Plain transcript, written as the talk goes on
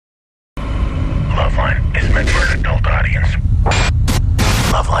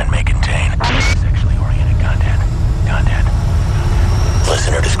Loveline may contain sexually oriented content.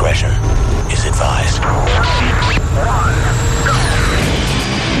 Listener discretion is advised.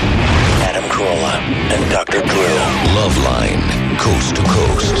 Adam Carolla and Dr. Drew. Loveline, coast to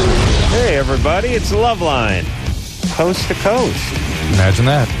coast. Hey, everybody, it's Loveline, coast to coast. Imagine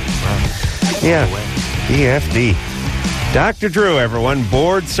that. Yeah, EFD. Dr. Drew, everyone,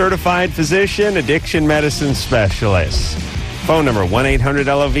 board-certified physician, addiction medicine specialist. Phone number,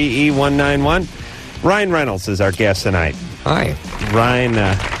 1-800-LOVE-191. Ryan Reynolds is our guest tonight. Hi. Ryan,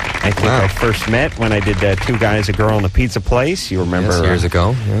 I think I first met when I did Two Guys, a Girl in the Pizza Place. You remember? Yes, years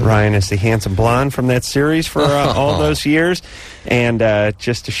ago. Yeah. Ryan is the handsome blonde from that series for all those years. And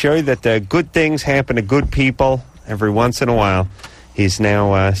just to show you that good things happen to good people every once in a while, he's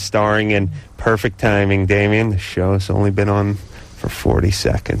now starring in Perfect Timing, Damien. The show's only been on for 40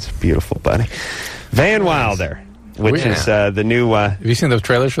 seconds. Beautiful, buddy. Van Wilder, which is the new... Have you seen the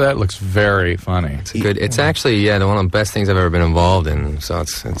trailers for that? It looks very funny. It's good. It's actually, one of the best things I've ever been involved in. So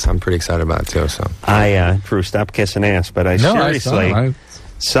I'm pretty excited about it, too. So Drew, stop kissing ass, but seriously...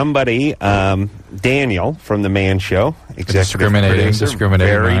 Somebody, Daniel from The Man Show, executive producer,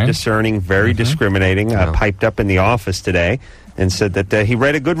 very discerning, very discriminating, piped up in the office today and said that he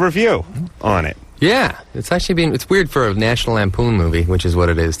read a good review on it. Yeah, it's actually it's weird for a National Lampoon movie, which is what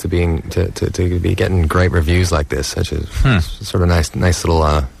it is, to be getting great reviews like this. Such a sort of nice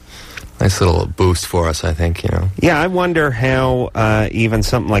little boost for us, I think. Yeah, I wonder how even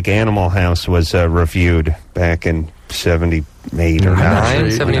something like Animal House was reviewed back in 78 or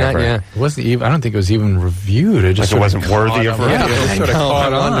 9. 79, yeah. It wasn't even. I don't think it was even reviewed. It just it wasn't worthy of review. Yeah, it just sort of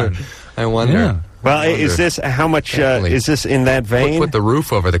caught on. I wonder. Yeah. Well, is this how much? Is this in that vein? Put the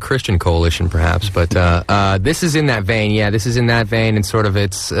roof over the Christian Coalition, perhaps, but this is in that vein. Yeah, this is in that vein, and sort of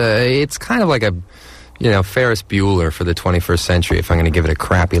it's kind of like a Ferris Bueller for the 21st century. If I'm going to give it a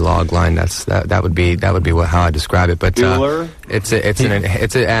crappy log line, that would be how I describe it. But Bueller? It's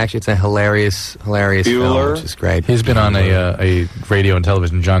a hilarious Bueller? film, which is great. He's been on a radio and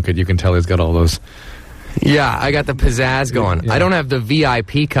television junket. You can tell he's got all those. Yeah, I got the pizzazz going. Yeah. I don't have the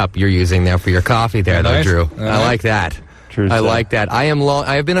VIP cup you're using there for your coffee there, though, Nice. Drew. I like that. I like that. I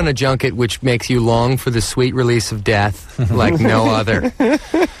have been on a junket which makes you long for the sweet release of death like no other.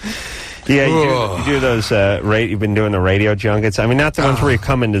 Yeah, you do those. You've been doing the radio junkets. I mean, not the ones where you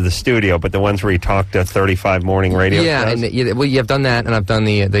come into the studio, but the ones where you talk to 35 morning radio. Yeah, shows. and you've done that, and I've done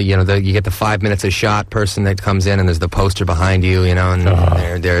the you get the 5 minutes a shot person that comes in, and there's the poster behind you, and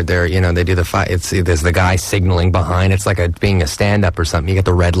they're they do the there's the guy signaling behind. It's like being a stand up or something. You get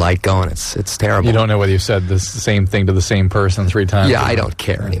the red light going. It's terrible. You don't know whether you've said the same thing to the same person 3 times. Yeah, I don't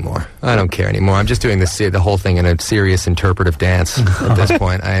care anymore. I'm just doing the whole thing in a serious interpretive dance at this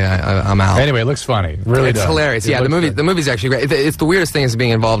point. I'm out. Anyway, it looks funny. Really, it's hilarious. Yeah, the movie's actually great. It's the weirdest thing is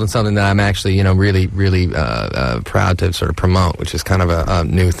being involved in something that I'm actually, really proud to sort of promote, which is kind of a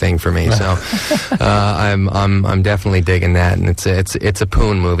new thing for me. So I'm definitely digging that, and it's a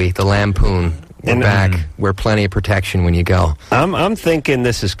poon movie, the Lampoon. We're back. We're plenty of protection when you go. I'm thinking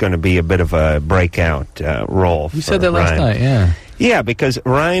this is going to be a bit of a breakout role. You said that Ryan. last night, yeah. Yeah, because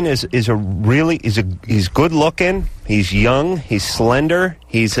Ryan is he's good looking, he's young, he's slender,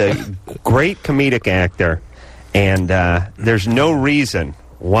 he's a great comedic actor, and there's no reason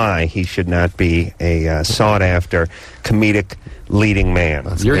why he should not be a sought after comedic leading man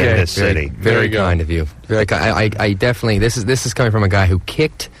in this city. Very kind of you. I definitely this is coming from a guy who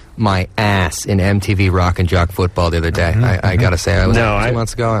kicked my ass in MTV Rock and Jock Football the other day. I gotta say, I was 2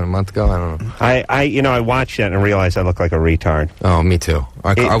 months ago and a month ago. I don't know. I watched that and realized I look like a retard. Oh, me too.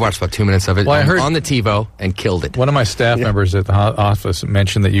 I watched about 2 minutes of it I heard on the TiVo and killed it. One of my staff members at the office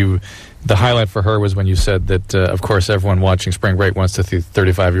mentioned that the highlight for her was when you said that, of course, everyone watching Spring Break wants to see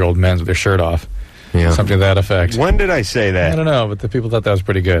 35-year-old men with their shirt off. Yeah. Something to that effect. When did I say that? I don't know, but the people thought that was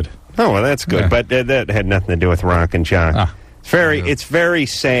pretty good. Oh, well, that's good. Yeah. But that had nothing to do with Rock and Jock. It's very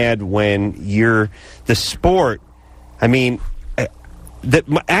sad when the sport. I mean,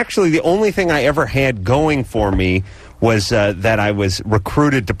 actually, the only thing I ever had going for me was that I was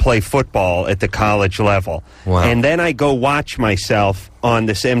recruited to play football at the college level. Wow. And then I go watch myself on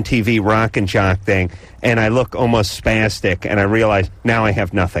this MTV Rock and Jock thing, and I look almost spastic, and I realize now I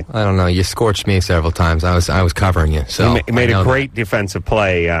have nothing. I don't know. You scorched me several times. I was covering you. So you made a great defensive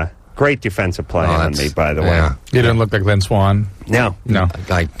play. Great defensive play on me, by the way. You didn't look like Lynn Swan. No.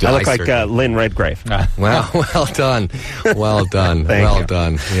 I look like Lynn Redgrave. Well done. Well done.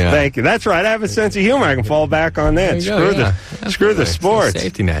 Done. Yeah. Thank you. That's right. I have a sense of humor. I can fall back on that. Screw the sport.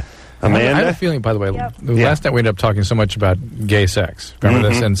 Safety net. Amanda? I have a feeling, by the way, Yep. last night we ended up talking so much about gay sex. Remember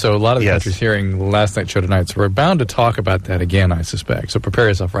this? And so a lot of the Yes. country's hearing the last night show tonight, so we're bound to talk about that again, I suspect. So prepare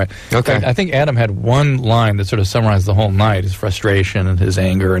yourself, right? Okay. I think Adam had one line that sort of summarized the whole night, his frustration and his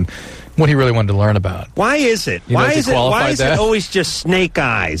anger and what he really wanted to learn about. Why is it? You know, Why to is it? qualify Why is that? it always just snake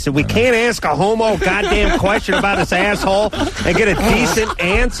eyes? And we can't ask a homo goddamn question about his asshole and get a decent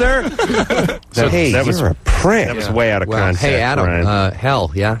answer. So Hey, that was you're a prick. That was way out of Well, context. hey, Adam, Ryan.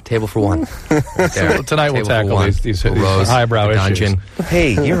 hell, yeah, table for one. So tonight we'll tackle these Rose, highbrow dungeon. issues.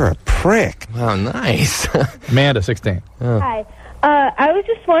 Hey, you're a prick. Wow, nice. Amanda, 16. Hi. I was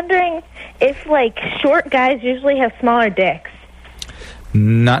just wondering if, like, short guys usually have smaller dicks.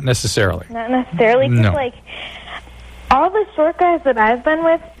 Not necessarily. Not necessarily, because, No. like, all the short guys that I've been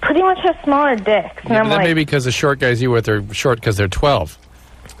with pretty much have smaller dicks. And I'm that like, may be because the short guys you with are short because they're 12.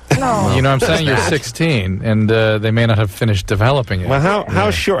 no. You know what I'm saying? You're 16, and they may not have finished developing yet. Well,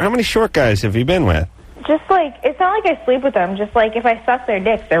 how short? How many short guys have you been with? Just like, it's not like I sleep with them. Just like, if I suck their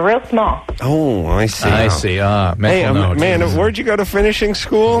dicks, they're real small. Oh, I see. I see. Mental Hey, note. man, where'd you go to finishing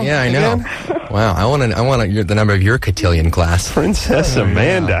school? Yeah, I know. again? Wow, I want the number of your cotillion class. Princess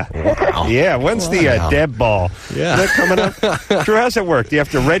Amanda. Wow. Yeah, when's the Wow. Deb Ball? Yeah. Is that coming up? Drew, how's it work? Do you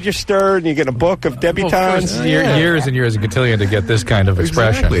have to register and you get a book of debutantes? Years and years of cotillion to get this kind of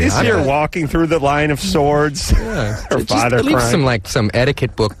expression. Exactly. This year, walking through the line of swords. Her Just father leave crying. some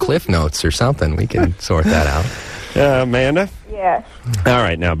etiquette book cliff notes or something. We can sort that out. Amanda? Yeah. All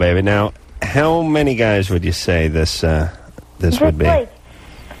right, now, baby. Now, how many guys would you say this Just would be? like,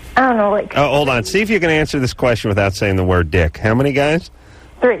 I don't know, like, Oh, hold on. See if you can answer this question without saying the word dick. How many guys?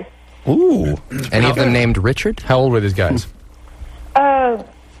 3. Ooh. Any of them named Richard? How old were these guys?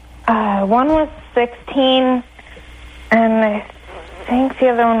 One was 16, and I think the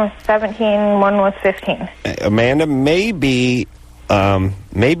other one was 17, one was 15. Amanda, maybe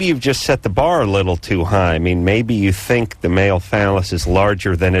you've just set the bar a little too high. I mean, maybe you think the male phallus is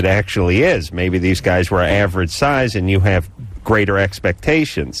larger than it actually is. Maybe these guys were average size and you have greater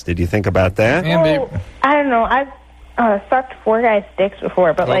expectations. Did you think about that? And maybe, Well, I don't know. I've sucked 4 guys' dicks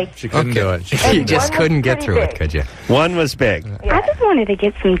before, but, like, she couldn't do it. You just one was couldn't get pretty through it, big. could you? One was big. I just wanted to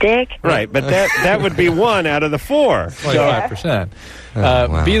get some dick. Right, but that would be 1 out of the 4. 25%.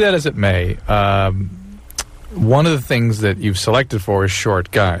 wow. Be that as it may, one of the things that you've selected for is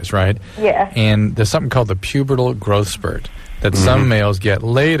short guys, right? Yeah. And there's something called the pubertal growth spurt that some males get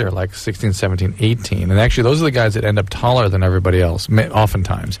later, like 16, 17, 18. And actually, those are the guys that end up taller than everybody else,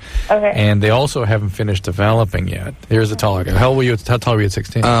 oftentimes. Okay. And they also haven't finished developing yet. Here's the taller guy. How tall were you at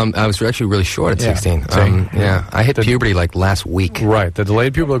 16? I was actually really short at Yeah. 16. See? Yeah, I hit puberty like last week. Right. The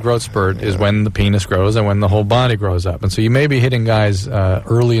delayed pubertal growth spurt is when the penis grows and when the whole body grows up. And so you may be hitting guys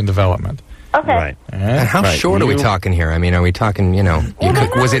early in development. Okay. Right. And how Right. short are we talking here? I mean, are we talking,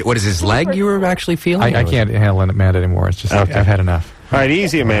 what is his leg you were actually feeling? I can't handle it, Matt, anymore. It's just, Okay. I've had enough. All right,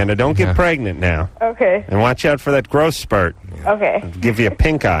 easy, Amanda. Don't get Yeah. pregnant now. Okay. And watch out for that growth spurt. Okay. Give you a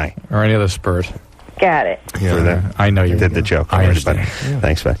pink eye. Or any other spurt. Got it. Yeah. For that. I know you Did the joke. I already, but understand.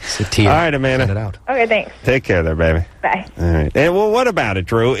 Thanks, bud. Satia. All right, Amanda. Send it out. Okay, thanks. Take care there, baby. Bye. All right. And, well, what about it,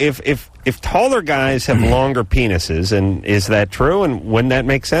 Drew? If taller guys have longer penises, and is that true? And wouldn't that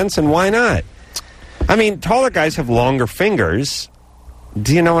make sense? And why not? I mean, taller guys have longer fingers.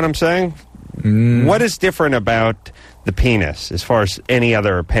 Do you know what I'm saying? What is different about the penis as far as any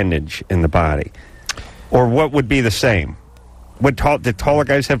other appendage in the body? Or what would be the same? Did taller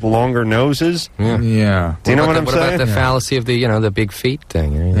guys have longer noses? Yeah. Do you know what I'm What saying? about the fallacy of the big feet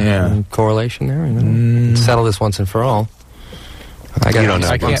thing? Yeah. Any correlation there? Settle this once and for all. You don't know.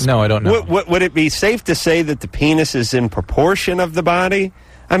 I can't. No, I don't know. Would it be safe to say that the penis is in proportion of the body?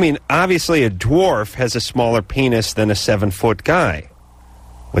 I mean, obviously a dwarf has a smaller penis than a 7-foot guy.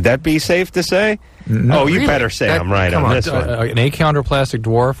 Would that be safe to say? No, oh, you really? better say That- I'm right come on on, this one. An achondroplastic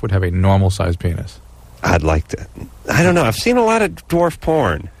dwarf would have a normal-sized penis. I'd like to. I don't know. I've seen a lot of dwarf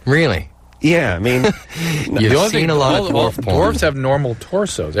porn. Really? Yeah, I mean, You've seen a lot of dwarf porn. Dwarves have normal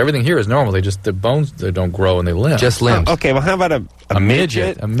torsos. Everything here is normal. The bones they don't grow and they limp. Just limbs. okay. Well, how about a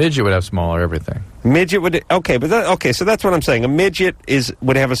midget? A midget would have smaller everything. Midget would so that's what I'm saying. A midget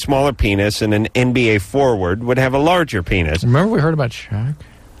would have a smaller penis, and an NBA forward would have a larger penis. Remember we heard about Shaq?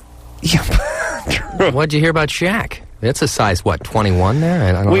 Yeah, true. What'd you hear about Shaq? That's a size, 21 there?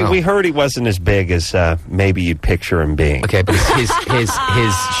 I don't know. We heard he wasn't as big as maybe you'd picture him being. Okay, but his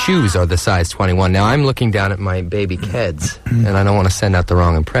shoes are the size 21. Now, I'm looking down at my baby Keds, and I don't want to send out the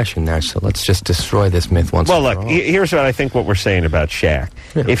wrong impression there, so let's just destroy this myth once Well, and look, for all. here's what I think what we're saying about Shaq.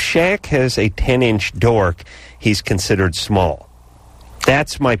 If Shaq has a 10-inch dork, he's considered small.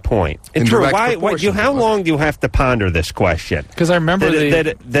 That's my point. And In Drew, direct how proportion. long do you have to ponder this question? Because I remember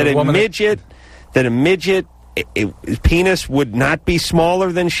that a midget penis would not be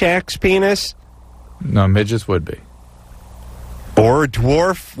smaller than Shaq's penis, No, midgets would be. or a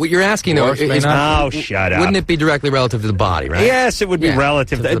dwarf. What you're asking, though, Dwarfs may is not. Oh, shut up. wouldn't it be directly relative to the body, right? Yes, it would be Yeah,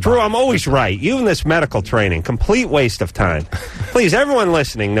 relative. to the Drew, body. I'm always right. You and this medical training, complete waste of time. Please, everyone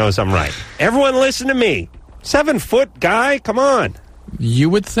listening knows I'm right. Everyone listen to me. 7-foot guy, come on. You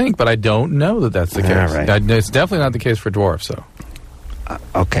would think, but I don't know that that's the case. All right. It's definitely not the case for dwarfs, though.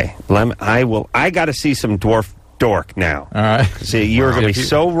 Okay, I got to see some dwarf dork now. All right. See, you're going to be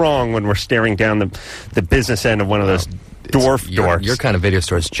so wrong when we're staring down the business end of one of those dwarf dorks. Your kind of video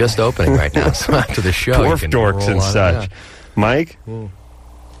store is just opening right now. So after the show, you Dwarf can dorks roll and on, such. Mike?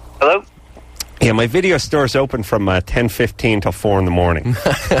 Hello? Yeah, my video store's open from 10:15 till 4 in the morning.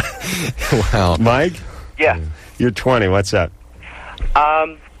 Yeah. Wow. Mike? Yeah. You're 20. What's up?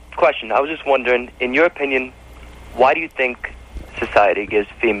 Question. I was just wondering, in your opinion, why do you think society gives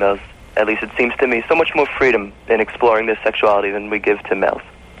females, at least it seems to me, so much more freedom in exploring their sexuality than we give to males?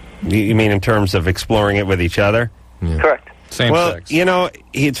 You mean in terms of exploring it with each other? Correct. Same Well, sex. you know,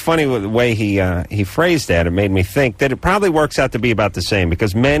 it's funny with the way he phrased that. It made me think that it probably works out to be about the same,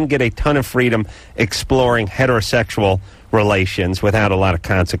 because men get a ton of freedom exploring heterosexual relations without a lot of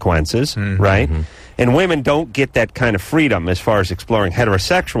consequences, right? And women don't get that kind of freedom as far as exploring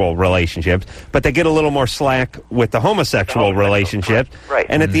heterosexual relationships, but they get a little more slack with the homosexual relationships. Right.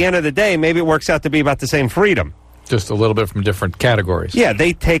 And at the end of the day, maybe it works out to be about the same freedom. Just a little bit from different categories. Yeah,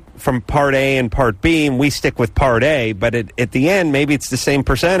 they take from part A and part B, and we stick with part A, but at the end, maybe it's the same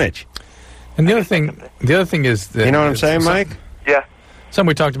percentage. And the other thing is that You know what I'm saying, Mike? Yeah. Something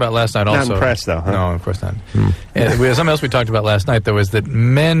we talked about last night Not also. impressed, though, huh? No, of course not. Something else we talked about last night, though, is that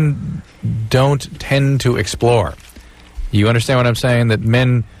men don't tend to explore. You understand what I'm saying? That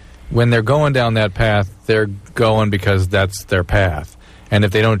men, when they're going down that path, they're going because that's their path. And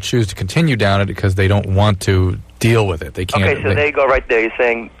if they don't choose to continue down it because they don't want to deal with it, they can't. Okay, so there you go right there. You're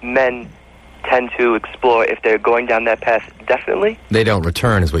saying men tend to explore if they're going down that path, definitely? They don't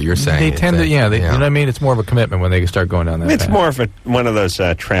return, is what you're saying. They tend to, you know what I mean? It's more of a commitment when they start going down that It's path. more of one of those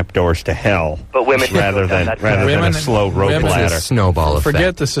trap doors to hell, But women rather than a slow rope women- It's ladder. a snowball effect.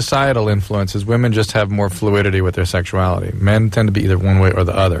 Forget the societal influences. Women just have more fluidity with their sexuality. Men tend to be either one way or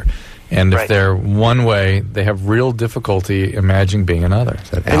the other. And if Right. they're one way, they have real difficulty imagining being another. Is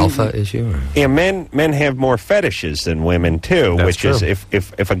that alpha issue? Or? Yeah, men have more fetishes than women too, That's which is true.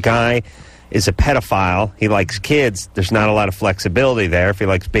 if a guy is a pedophile, he likes kids, there's not a lot of flexibility there. If he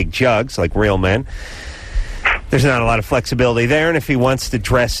likes big jugs, like real men, there's not a lot of flexibility there. And if he wants to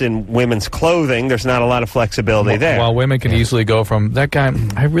dress in women's clothing, there's not a lot of flexibility there. While women can easily go from, that guy,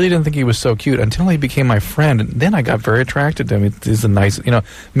 I really didn't think he was so cute until he became my friend. And then I got very attracted to him. He's a nice,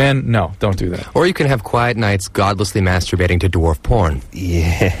 men, no, don't do that. Or you can have quiet nights godlessly masturbating to dwarf porn.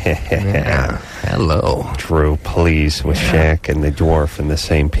 Yeah. Hello. Drew, please, with Shaq and the dwarf and the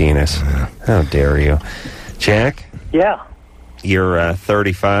same penis. How dare you. Jack, Yeah, you're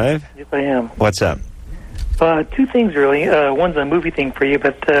 35. yes I am. What's up? Two things really. One's a movie thing for you,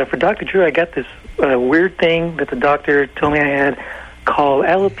 but for Dr. Drew, I got this weird thing that the doctor told me I had called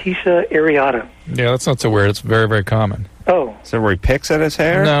alopecia areata. Yeah, that's not so weird. It's very, very common. Oh, So where he picks at his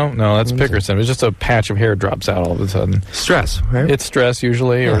hair? No, that's picker syndrome. It's just a patch of hair drops out all of a sudden. Stress, right? It's stress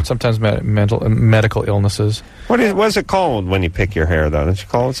usually, or sometimes medical illnesses. What's it called when you pick your hair, though? Don't you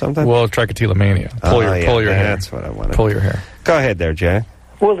call it something? Well, trichotillomania. Pull your hair. That's what I wanted. Pull your hair. Go ahead there, Jack.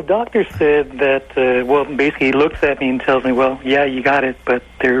 well, the doctor said that, basically he looks at me and tells me, well, yeah, you got it, but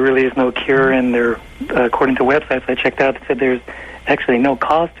there really is no cure, and there, according to websites I checked out, it said there's actually no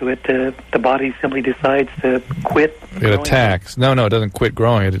cause to it. The body simply decides to quit. It attacks. No, it doesn't quit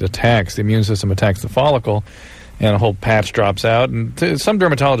growing. It attacks. The immune system attacks the follicle, and a whole patch drops out. And some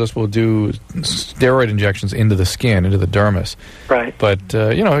dermatologists will do steroid injections into the skin, into the dermis. Right. But,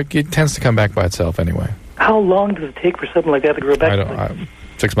 it tends to come back by itself anyway. How long does it take for something like that to grow back?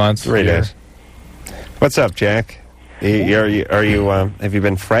 6 months? 3 a year. days. What's up, Jack? Are you have you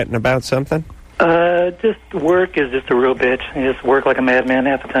been fretting about something? Just work is just a real bitch. I just work like a madman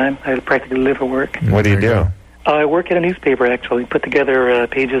half the time. I practically live at work. What do you There you do? go. I work at a newspaper, actually. Put together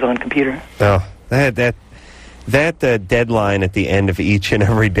pages on computer. Oh, that deadline at the end of each and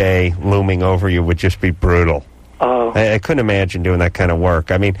every day looming over you would just be brutal. Oh, I couldn't imagine doing that kind of work.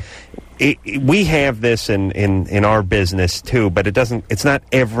 I mean, we have this in our business too, but it's not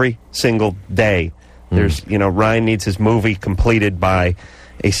every single day. There's Ryan needs his movie completed by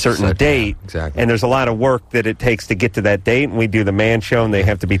a certain date. Exactly. And there's a lot of work that it takes to get to that date. And we do the man show, and they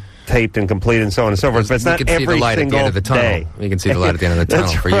have to be taped and completed and so on and so forth. But it's not every single day. You can see the light at the end of the tunnel. You can see the light at the end of the tunnel.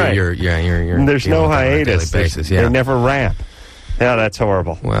 That's for right. You're there's no hiatus. On a daily basis, yeah. They never wrap. Yeah, that's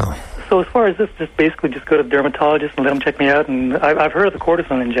horrible. Well. So as far as this, just basically just go to the dermatologist and let them check me out. And I've heard of the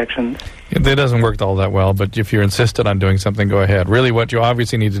cortisone injections. It doesn't work all that well, but if you're insisted on doing something, go ahead. Really, what you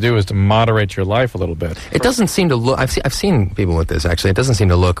obviously need to do is to moderate your life a little bit. It doesn't seem to look. I've seen people with this. Actually, it doesn't seem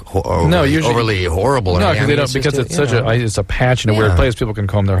to look overly horrible. No, because they don't. Because it's such it's a patch in a weird place. People can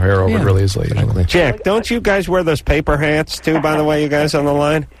comb their hair over it really easily. Usually. Jack, don't you guys wear those paper hats too? By the way, you guys on the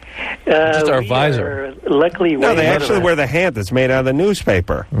line. Just our visor. Luckily, no, they actually wear the hat that's made out of the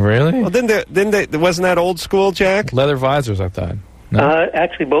newspaper. Really? Well, wasn't that old school, Jack? Leather visors, I thought. No?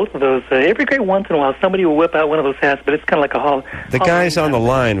 Actually, both of those. Every great once in a while, somebody will whip out one of those hats, but it's kind of like a hall. The guys on the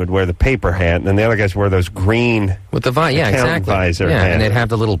line would wear the paper hat, and then the other guys wear those green with the visor hat. And they'd have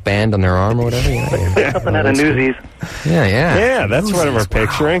the little band on their arm or whatever. Something out of Newsies. Yeah, that's what we're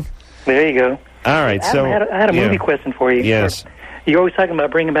picturing. There you go. All right, so I had a movie question for you. Yes. You're always talking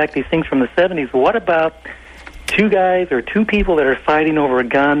about bringing back these things from the 70s. What about two guys or two people that are fighting over a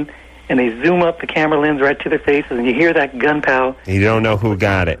gun, and they zoom up the camera lens right to their faces, and you hear that gun pow? You don't know who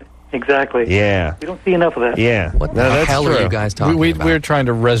got it. Exactly. Yeah. We don't see enough of that. Yeah. What the hell are you guys talking about? We're trying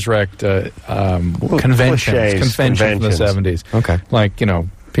to resurrect conventions from the 70s. Okay. Like,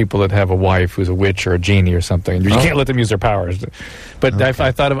 people that have a wife who's a witch or a genie or something. You can't let them use their powers. But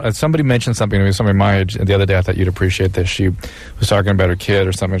I thought of somebody mentioned something to me, somebody my age, the other day. I thought you'd appreciate this. She was talking about her kid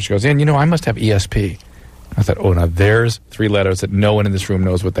or something. She goes, I must have ESP. I thought, now there's 3 letters that no one in this room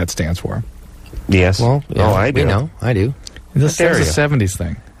knows what that stands for. Yes. Well, I do. We know. I do. This is a 70s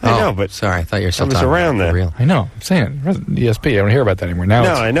thing. I know, but sorry, I thought you were still talking around that. Real. I know. I'm saying ESP. I don't hear about that anymore.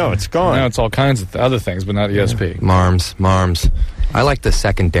 Now I know it's gone. Now it's all kinds of other things, but not ESP. Marms. I like the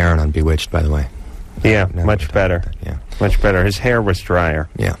second Darren on Bewitched, by the way. Yeah, much better. Yeah, much better. His hair was drier.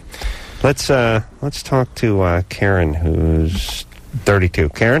 Yeah. Let's talk to Karen, who's 32.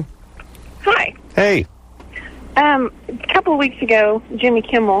 Karen. Hi. Hey. A couple of weeks ago, Jimmy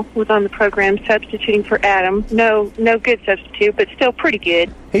Kimmel was on the program substituting for Adam. No good substitute, but still pretty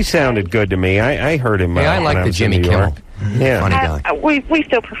good. He sounded good to me. I heard him. I like the Jimmy Kimmel. Yeah, funny guy. We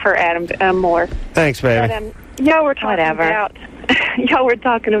still prefer Adam more. Thanks, baby. But, y'all were talking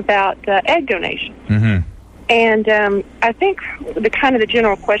about egg donation. Mm-hmm. And I think the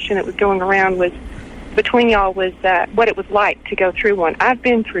general question that was going around was between y'all was what it was like to go through one. I've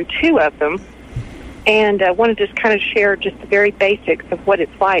been through 2 of them. And I want to just kind of share just the very basics of what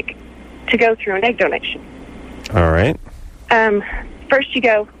it's like to go through an egg donation. All right. First, you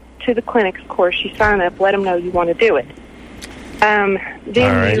go to the clinic, of course. You sign up, let them know you want to do it. Then all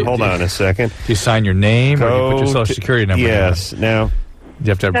right, hold on a second. Do you sign your name or you put your Social Security number? Yes. Now, do you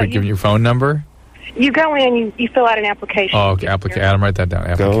have to give your phone number? You go in, you fill out an application. Oh, okay. Adam, write that down.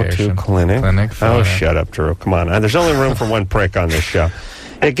 Application. Go to clinic. Oh, shut up, Drew. Come on. There's only room for one prick on this show.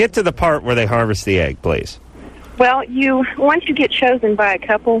 Get to the part where they harvest the egg, please. Well, once you get chosen by a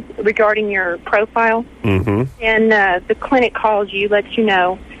couple regarding your profile, and the clinic calls you, lets you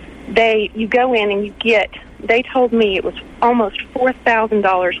know, you go in and you get. They told me it was almost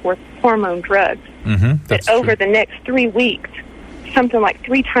 $4,000 worth of hormone drugs. That's over the next 3 weeks, something like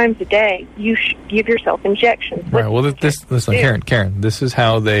 3 times a day, you give yourself injections. Right. Well, listen, Karen, this is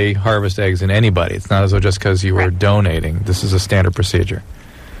how they harvest eggs in anybody. It's not as though just because you were donating. This is a standard procedure.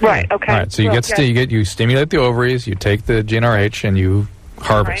 Right. Okay. All right. So you stimulate the ovaries, you take the GnRH, and you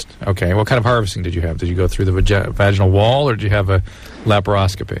harvest. Right. Okay. What kind of harvesting did you have? Did you go through the vaginal wall, or did you have a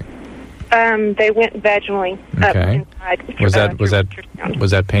laparoscopy? They went vaginally. Okay. Inside, was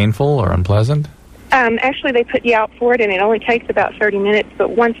that painful or unpleasant? Actually, they put you out for it, and it only takes about 30 minutes. But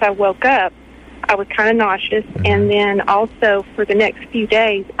once I woke up, I was kind of nauseous, and then also for the next few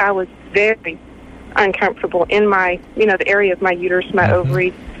days, I was very uncomfortable in my, the area of my uterus, my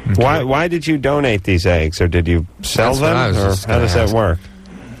ovaries. Okay. Why did you donate these eggs, or did you sell them, or how does that work?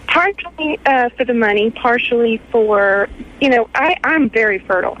 Partially for the money, partially for, I'm very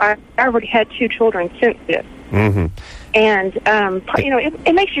fertile. I already had 2 children since this. Mm-hmm. And,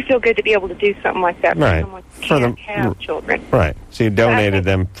 it makes you feel good to be able to do something like that for someone who can't have children. Right. So you donated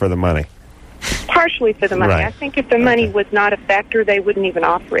them for the money. Partially for the money. Right. I think if the money was not a factor, they wouldn't even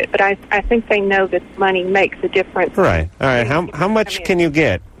offer it. But I think they know that money makes a difference. Right. All right. How much can you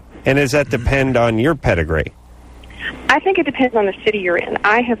get? And does that depend on your pedigree? I think it depends on the city you're in.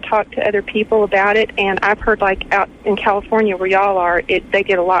 I have talked to other people about it, and I've heard, like, out in California where y'all are, they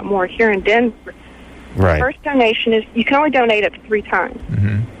get a lot more. Here in Denver, right. The first donation is, you can only donate up to 3 times.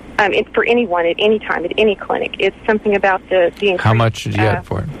 It's for anyone at any time, at any clinic. It's something about the increase. How much did you get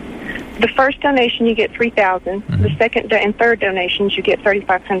for it? The first donation, you get $3,000. The second and third donations, you get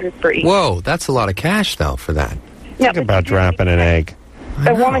 $3,500 for each. Whoa, that's a lot of cash, though, for that. Think about dropping an egg.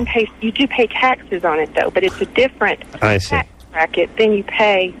 A woman pays. You do pay taxes on it, though, but it's a different tax bracket than you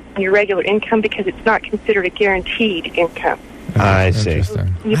pay on your regular income because it's not considered a guaranteed income. I see.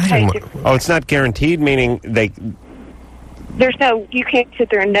 You pay. Oh, it's not guaranteed, meaning There's no. You can't sit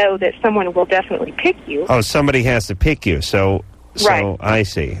there and know that someone will definitely pick you. Oh, somebody has to pick you. So Right. I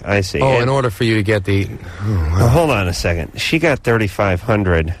see. Oh, in order for you to get the... Well, hold on a second. She got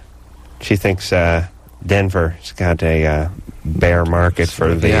 $3,500. She thinks Denver's got a bear market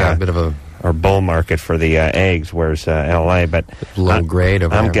for the... a bit of a... Or bull market for the eggs, whereas L.A., but... Low grade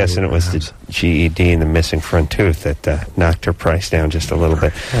of... I'm guessing it was the GED and the missing front tooth that knocked her price down just a little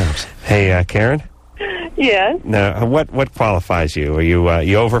bit. Hey, Karen? Yes. Now, what qualifies you? Are you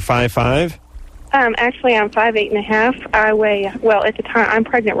over 5'5"? Actually, I'm 5'8.5". I weigh, well, at the time, I'm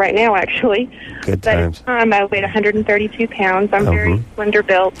pregnant right now, actually. Good but times. At the time, I weighed 132 pounds. I'm very slender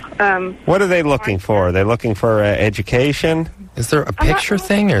built. What are they looking for? Are they looking for education? Is there a picture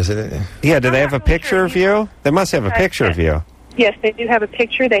thing, or is it... Yeah, do they have a picture of you? They must have a picture of you. Yes, they do have a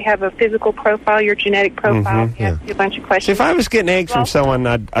picture. They have a physical profile, your genetic profile. They ask you a bunch of questions. See, if I was getting eggs from someone,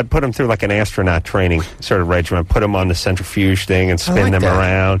 I'd put them through like an astronaut training sort of regimen. Put them on the centrifuge thing and spin them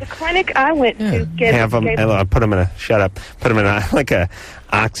around. The clinic I went to Have them, put them in a, shut up, put them in like a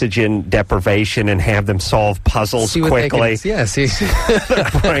oxygen deprivation and have them solve puzzles quickly. See.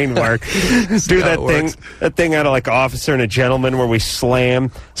 The brain work. Do that thing out of like Officer and a Gentleman where we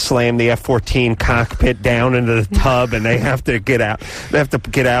slam the F-14 cockpit down into the tub and they have to get out. They have to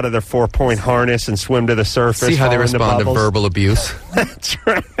get out of their 4-point harness and swim to the surface. See how they respond to verbal abuse. That's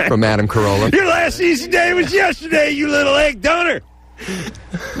right. From Adam Carolla. Your last easy day was yesterday, you little egg donor.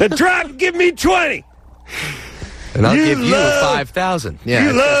 Now drop and give me 20. And I'll give you 5,000. Yeah,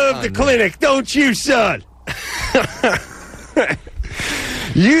 you love the clinic, don't you, son?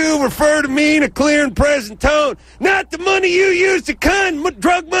 You refer to me in a clear and present tone. Not the money you use to con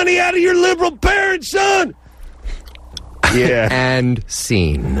drug money out of your liberal parents, son. Yeah. And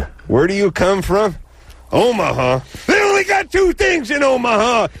scene. Where do you come from? Omaha. They only got 2 things in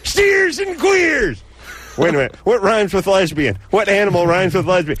Omaha. Steers and queers. Wait a minute. What rhymes with lesbian? What animal rhymes with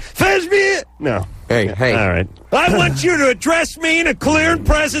lesbian? Thespian? No. Hey. All right. I want you to address me in a clear and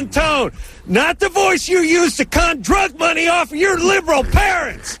present tone, not the voice you use to con drug money off of your liberal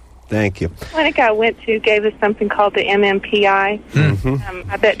parents. Thank you. The clinic I went to gave us something called the MMPI.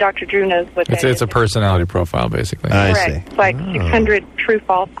 I bet Dr. Drew knows what that is. It's a personality profile, basically. I Correct. see. It's like 600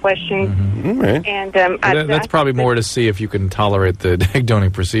 true-false questions. Right. And that's probably more to see if you can tolerate the egg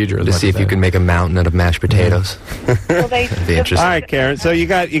donating procedure. To see if you can make a mountain out of mashed potatoes. Well, they Be interesting. All right, Karen. So you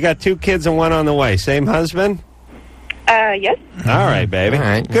got 2 kids and 1 on the way. Same husband? Yes. All right, baby. All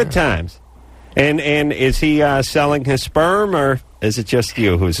right. Good times. And is he selling his sperm, or is it just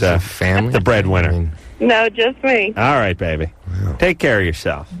you who's family? the breadwinner? No, just me. All right, baby. Wow. Take care of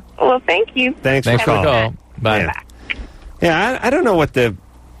yourself. Well, thank you. Thanks for for the calling. call. Bye. Yeah, I don't know what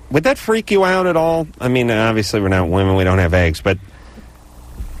would that freak you out at all? I mean, obviously we're not women, we don't have eggs, but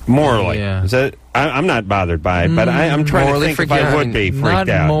morally, is that? I'm not bothered by it, but I'm trying to think if I would be freaked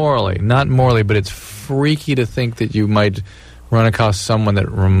out. Not morally, but it's freaky to think that you might run across someone that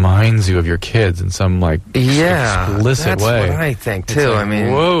reminds you of your kids in some explicit that's way. What I think too. Like, I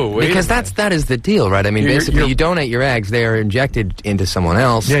mean, whoa, because that is the deal, right? I mean, basically, you donate your eggs; they are injected into someone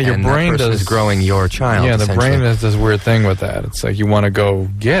else. Yeah, your and brain that person is growing your child. Yeah, the brain does this weird thing with that. It's like you want to go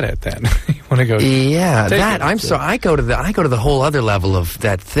get it. Then you want to go. Yeah, I go to the whole other level of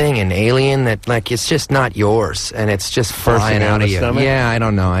that thing in Alien that it's just not yours, and it's just flying out of you. Stomach? Yeah, I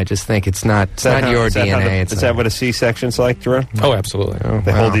don't know. I just think it's not your DNA. Is that what a C-section's like, Drew? Oh, absolutely.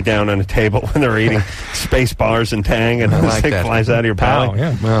 They hold you down on a table when they're eating space bars and Tang, and this thing flies out of your belly. Oh,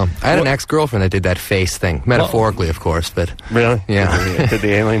 yeah. Well, I had an ex-girlfriend that did that face thing, metaphorically, of course, but really, yeah, did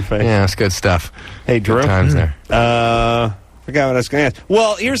the alien face? Yeah, it's good stuff. Hey, Drew. Good times there. Forgot what I was going to ask.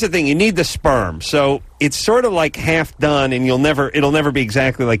 Well, here's the thing: you need the sperm, so it's sort of like half done, and it'll never be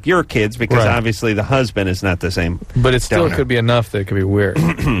exactly like your kids because obviously the husband is not the same. But it still could be enough that it could be weird.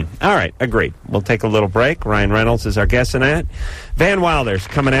 All right, agreed. We'll take a little break. Ryan Reynolds is our guest tonight. Van Wilder's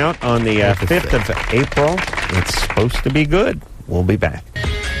coming out on the 5th of April. It's supposed to be good. We'll be back.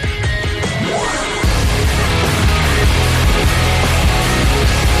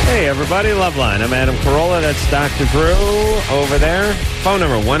 Hey, everybody, Loveline. I'm Adam Carolla. That's Dr. Drew over there. Phone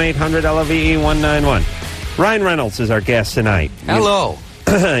number, 1-800-LOVE-191. Ryan Reynolds is our guest tonight. Hello.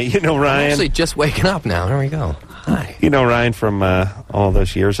 You know Ryan. I'm actually just waking up now. There we go. Hi. You know Ryan from all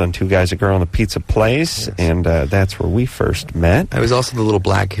those years on Two Guys, a Girl, and the Pizza Place, and that's where we first met. I was also the little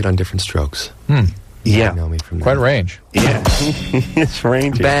black kid on Different Strokes. Yeah. You know me from Quite that. range. Yeah. It's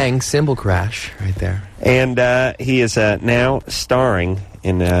ranging. Bang, cymbal crash right there. And he is now starring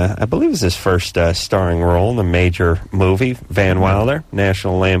in, I believe it's his first starring role in a major movie, Van Wilder,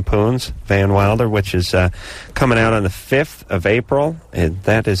 National Lampoon's Van Wilder, which is coming out on the 5th of April. And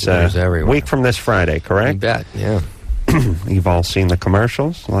that is a week from this Friday, correct? You bet, yeah. You've all seen the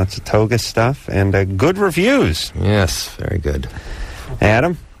commercials, lots of toga stuff, and good reviews. Yes, very good.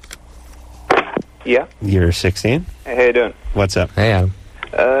 Adam, Yeah. you're 16. Hey, how you doing? What's up? Hey, Adam.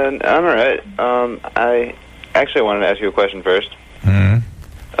 I'm all right. I actually wanted to ask you a question first.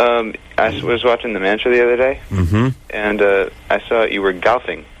 I was watching The Man Show the other day, and I saw you were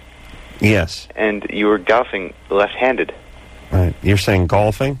golfing, Yes. and you were golfing left-handed. Right. You're saying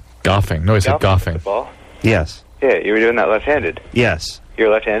golfing? Golfing. No, he said With golfing. the ball? Yes. Yeah, you were doing that left-handed. Yes. You're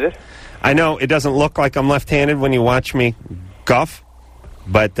left-handed? I know it doesn't look like I'm left-handed when you watch me golf,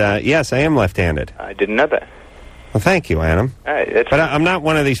 but yes, I am left-handed. I didn't know that. Well, thank you, Adam. All right. But I'm not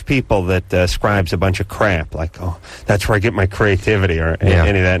one of these people that scribes a bunch of crap, like, oh, that's where I get my creativity, or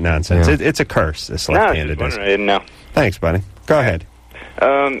any of that nonsense. Yeah. It's a curse, this No, I was just left-handedness. wondering. I didn't know. Thanks, buddy. Go ahead.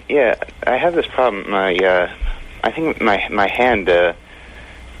 Yeah, I have this problem. I think my hand,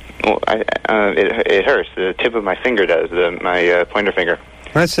 it hurts. The tip of my finger does, my pointer finger.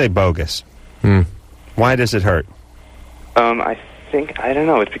 Let's say bogus. Why does it hurt? I don't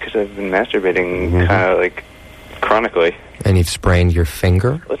know. It's because I've been masturbating kind of like chronically. And you've sprained your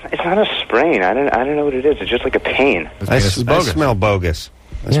finger? It's not a sprain. I don't know what it is. It's just like a pain. I smell bogus.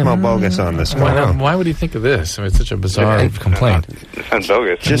 I smell bogus on this one. Why would he think of this? I mean, it's such a bizarre complaint. It sounds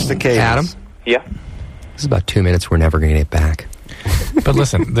bogus. Just the case. Adam? Yeah. This is about 2 minutes. We're never going to get back. But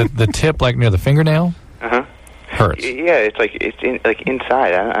listen, the tip, like near the fingernail, hurts. Yeah, it's like like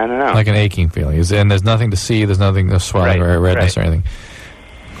inside. I don't know. Like an aching feeling. And there's nothing to see. There's nothing, no swelling or redness or anything.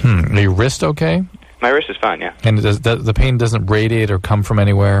 Are your wrist okay? My wrist is fine. Yeah. And the pain doesn't radiate or come from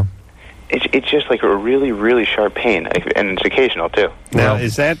anywhere? It's just like a really, really sharp pain, and it's occasional too. Now,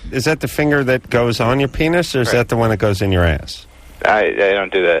 is that the finger that goes on your penis, or is that the one that goes in your ass? I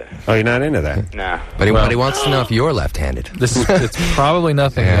don't do that. Oh, you're not into that? No. But he wants to know if you're left-handed. It's probably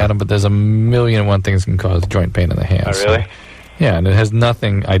nothing, Adam, but there's a million and one things that can cause joint pain in the hands. Oh, really? So, yeah, and it has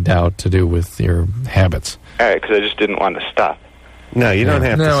nothing, I doubt, to do with your habits. All right, because I just didn't want to stop. No, you don't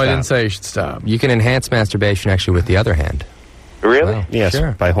have to stop. No, I didn't say you should stop. You can enhance masturbation actually with the other hand. Really? Wow. Yes,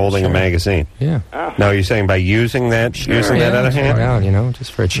 Sure. by holding a magazine. Yeah. Oh. No, you're saying by using that other hand? Around,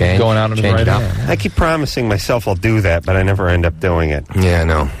 just for a change. Going out on his Change right it up. hand. I keep promising myself I'll do that, but I never end up doing it. Yeah,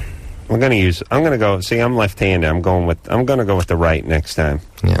 no. I'm going to go, see, I'm left-handed. I'm going to go with the right next time.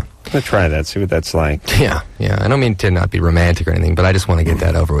 Yeah. I'm going to try that, see what that's like. Yeah. I don't mean to not be romantic or anything, but I just want to get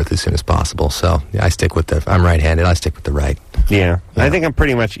that over with as soon as possible. So I stick with I'm right-handed. I stick with the right. Yeah. I think I'm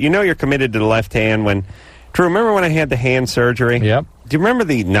pretty much, you're committed to the left hand when, Drew, remember when I had the hand surgery? Yep. Do you remember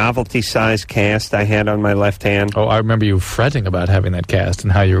the novelty-sized cast I had on my left hand? Oh, I remember you fretting about having that cast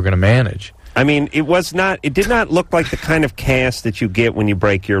and how you were going to manage. I mean, it did not look like the kind of cast that you get when you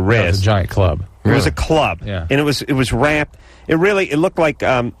break your It was wrist. a giant club. It was a club. Yeah. And it was wrapped. It looked like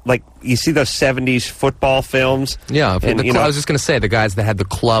you see those 70s football films? Yeah, And, I was just going to say, the guys that had the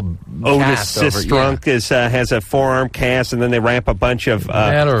club Otis cast over Sistrunk has a forearm cast, and then they wrap a bunch of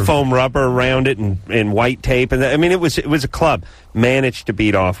foam rubber around it and white tape. And it was a club. Managed to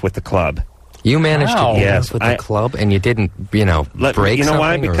beat off with the club. You managed to get Yes, with the club, and you didn't, break you know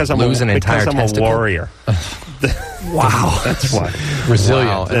why? something Because or lose an entire I'm testicle? a warrior. Wow. That's why. Resilient.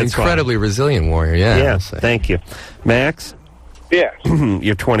 Wow, an That's incredibly resilient warrior, yeah. Yeah, I'll say. thank you. Max, Yeah.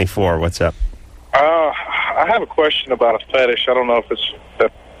 you're 24. What's up? I have a question about a fetish. I don't know if it's a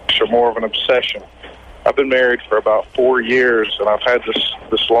fetish or more of an obsession. I've been married for about 4 years, and I've had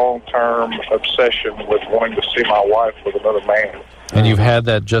this long-term obsession with wanting to see my wife with another man. And you've had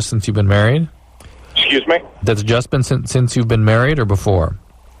that just since you've been married? Excuse me? That's just been since you've been married or before?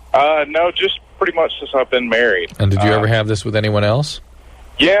 No, just pretty much since I've been married. And did you ever have this with anyone else?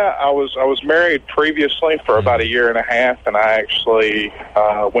 Yeah, I was married previously for about a year and a half, and I actually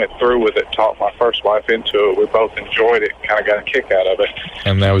went through with it, talked my first wife into it. We both enjoyed it, kind of got a kick out of it.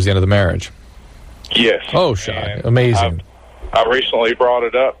 And that was the end of the marriage? Yes. Oh, shot. Amazing. I recently brought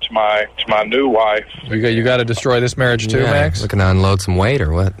it up to my new wife. You got to destroy this marriage too, Yeah, Max? looking to unload some weight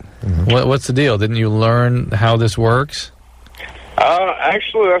or what? What's the deal? Didn't you learn how this works?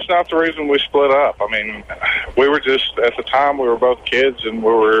 Actually, that's not the reason we split up. I mean, we were just, at the time, we were both kids, and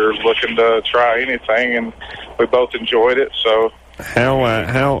we were looking to try anything, and we both enjoyed it, so...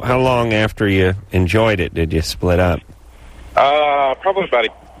 How long after you enjoyed it did you split up? Probably about a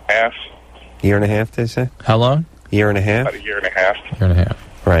year and a half. Year and a half, they say? How long? Year and a half? About a year and a half. Year and a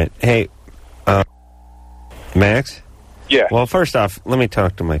half. Right. Hey, Max? Yeah. Well, first off, let me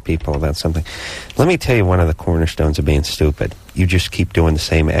talk to my people about something. Let me tell you one of the cornerstones of being stupid. You just keep doing the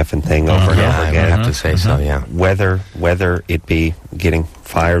same effing thing over and over again. I would have to say so, yeah. Whether it be getting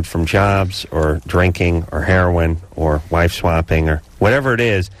fired from jobs or drinking or heroin or wife swapping or whatever it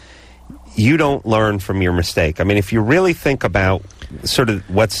is, you don't learn from your mistake. I mean, if you really think about sort of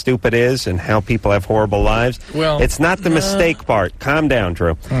what stupid is and how people have horrible lives, well, it's not the mistake part. Calm down,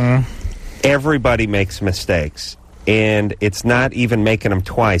 Drew. Everybody makes mistakes. And it's not even making them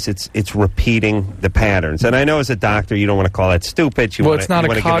twice. It's repeating the patterns. And I know as a doctor, you don't want to call that stupid. It's not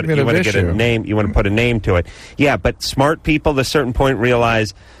a cognitive issue. Get a name. You want to put a name to it. Yeah, but smart people, at a certain point,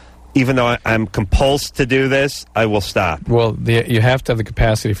 realize, even though I'm compulsed to do this, I will stop. Well, you have to have the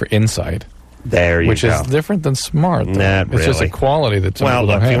capacity for insight. There you go. Which is different than smart. Not really. It's just a quality that some people don't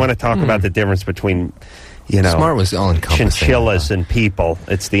look, have. If you want to talk about the difference between... smart was all-encompassing. Chinchillas and people.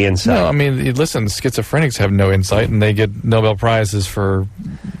 It's the insight. No, I mean, listen, schizophrenics have no insight, and they get Nobel Prizes for...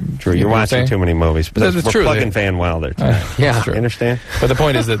 Drew, you're watching too many movies. But that's we're true. plugging Van Wilder tonight. Yeah. You understand? But the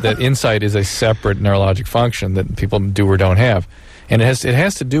point is that insight is a separate neurologic function that people do or don't have. And it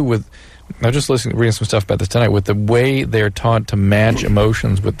has to do with... I was just reading some stuff about this tonight, with the way they're taught to match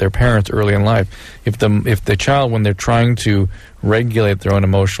emotions with their parents early in life. If the child, when they're trying to regulate their own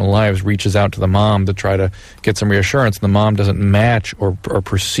emotional lives, reaches out to the mom to try to get some reassurance, and the mom doesn't match or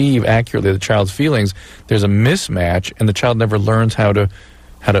perceive accurately the child's feelings, there's a mismatch, and the child never learns how to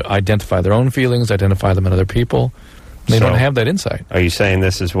identify their own feelings, identify them in other people. They don't have that insight. Are you saying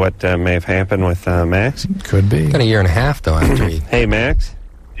this is what may have happened with Max? Could be. Got a year and a half, though, after he... Hey, Max?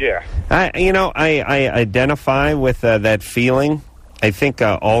 Yeah. I identify with that feeling. I think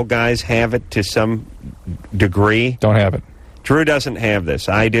all guys have it to some degree. Don't have it. Drew doesn't have this.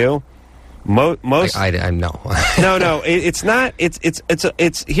 I do. Most. I know. No. It's not. It's.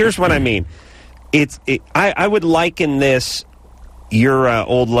 Here's what I mean. I would liken this. Your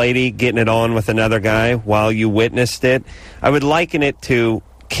old lady getting it on with another guy while you witnessed it. I would liken it to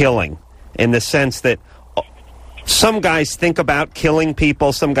killing, in the sense that. Some guys think about killing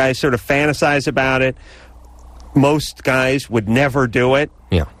people. Some guys sort of fantasize about it. Most guys would never do it.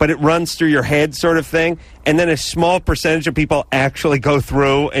 Yeah. But it runs through your head sort of thing. And then a small percentage of people actually go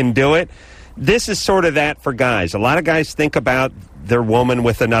through and do it. This is sort of that for guys. A lot of guys think about their woman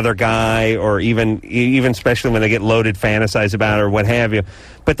with another guy, or even especially when they get loaded, fantasize about it or what have you.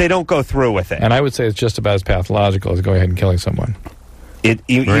 But they don't go through with it. And I would say it's just about as pathological as going ahead and killing someone.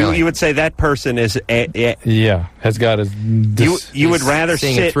 You would say that person is has got his. You would rather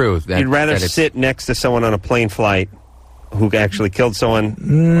sit. You'd rather sit next to someone on a plane flight who actually killed someone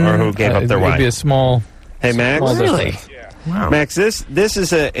or who gave up their wife. It would be a small. Hey, Max. Really? Yeah. Wow. Max, this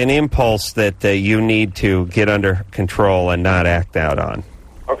is an impulse that you need to get under control and not act out on.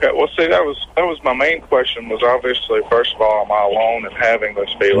 Okay, well, see, that was my main question. Was obviously, first of all, am I alone in having this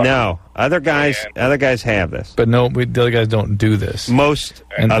feeling? No, other guys have this, but no, the other guys don't do this. Most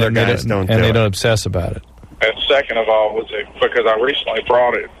other guys don't, and they don't obsess about it. And second of all, was it because I recently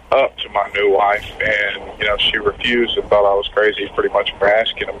brought it up to my new wife, and she refused and thought I was crazy, pretty much, for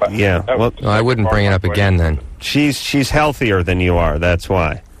asking about. Yeah, well, I wouldn't bring it up again then. She's healthier than you are. That's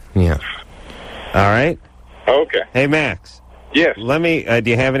why. Yeah. All right. Okay. Hey, Max. Yes. Let me. Do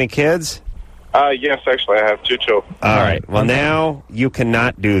you have any kids? Yes, actually, I have 2 children. All right. Well, now you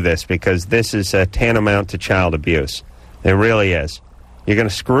cannot do this because this is tantamount to child abuse. It really is. You're going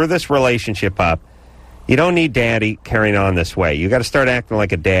to screw this relationship up. You don't need Daddy carrying on this way. You got to start acting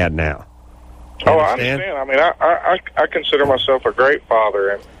like a dad now. I understand. I mean, I consider myself a great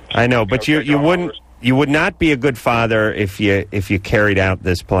father, and I know, but you would not be a good father if you carried out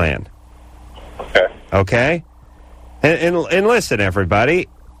this plan. Okay. Okay. And listen, everybody,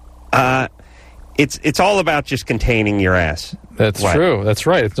 it's all about just containing your ass. That's true. That's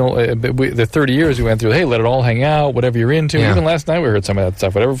right. It's the 30 years we went through, hey, let it all hang out, whatever you're into. Yeah. Even last night we heard some of that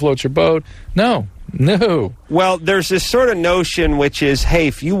stuff. Whatever floats your boat. No. Well, there's this sort of notion which is, hey,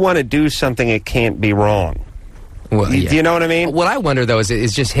 if you want to do something, it can't be wrong. Well, Do you know what I mean? What I wonder, though,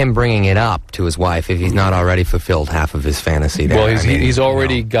 is just him bringing it up to his wife if he's not already fulfilled half of his fantasy there. Well, he's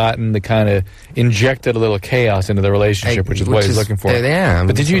already gotten the kind of injected a little chaos into the relationship, which is what he's looking for. Yeah,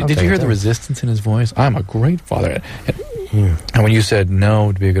 but did you hear the resistance in his voice? I'm a great father. And when you said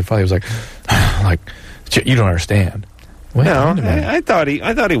no to be a good father, he was like, you don't understand. Wait, no, I thought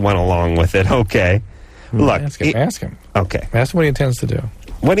he went along with it. Okay. Look, ask him. Okay. Ask him what he intends to do.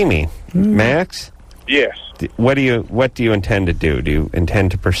 What do you mean, Max? Yes. What do you intend to do? Do you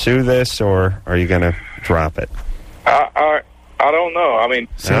intend to pursue this, or are you going to drop it? I don't know. I mean,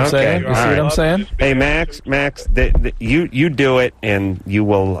 See what I'm saying? You see what I'm saying? Hey, Max, you do it, and you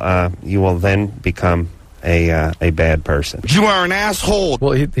will then become a bad person. You are an asshole.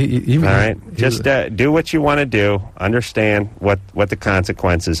 Well, all right, just do what you want to do. Understand what the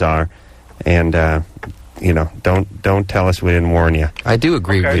consequences are, and don't tell us we didn't warn you. I do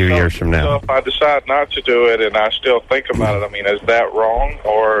agree with a few you. years from So now. if I decide not to do it and I still think about it, I mean, is that wrong,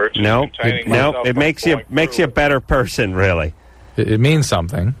 or just containing myself it from makes going you a better person, really. It means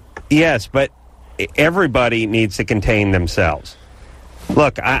something. Yes, but everybody needs to contain themselves.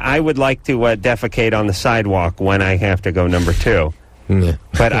 Look, I would like to defecate on the sidewalk when I have to go number 2. Yeah.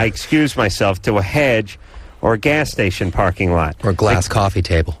 But I excuse myself to a hedge or a gas station parking lot. Or a glass coffee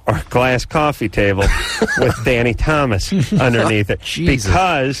table. Or a glass coffee table with Danny Thomas underneath it. Jesus.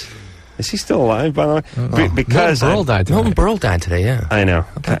 Because, is he still alive, by the way? Because Milton Berle died today. Milton Berle died today, yeah. I know.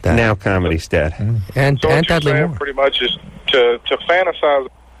 about that? Now comedy's dead. And So what you're Dudley saying Moore. pretty much is to fantasize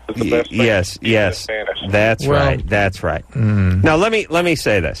is the best thing. Yes. Fantasy. That's right. That's right. Now, let me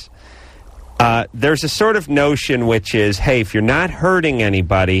say this. There's a sort of notion which is, hey, if you're not hurting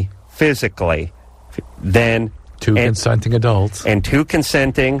anybody physically, then Two consenting adults. And 2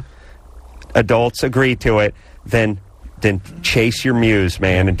 consenting adults agree to it, then chase your muse,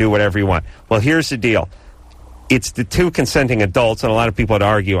 man, and do whatever you want. Well, here's the deal. It's the 2 consenting adults, and a lot of people would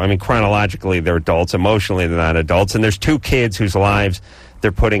argue, I mean, chronologically they're adults, emotionally they're not adults, and there's 2 kids whose lives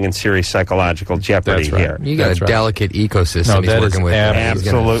they're putting in serious psychological jeopardy That's right. here. You got That's a right. delicate ecosystem No, he's that is working with.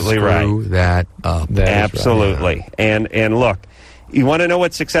 absolutely He's gonna screw that up. That is right, Absolutely. And look, you want to know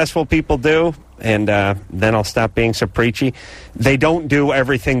what successful people do? And then I'll stop being so preachy. They don't do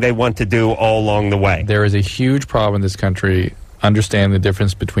everything they want to do all along the way. There is a huge problem in this country understanding the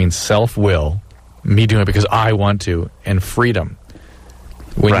difference between self-will, me doing it because I want to, and freedom.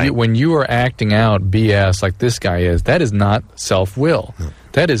 When you are acting out BS like this guy is, that is not self-will.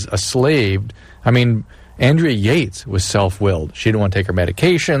 That is a slave. I mean, Andrea Yates was self-willed. She didn't want to take her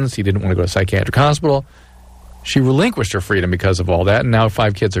medications. She didn't want to go to a psychiatric hospital. She relinquished her freedom because of all that, and now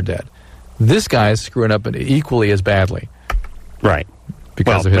 5 kids are dead. This guy is screwing up equally as badly. Right.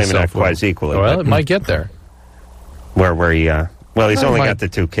 Because of maybe his self-will. not quite as equally. Well, but it might get there. where he... well, he's only got the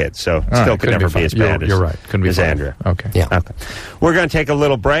 2 kids, so still could never be as bad as You're right. Couldn't be as fine. Andrea. Okay. Yeah. Okay. We're going to take a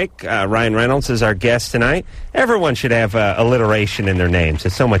little break. Ryan Reynolds is our guest tonight. Everyone should have alliteration in their names.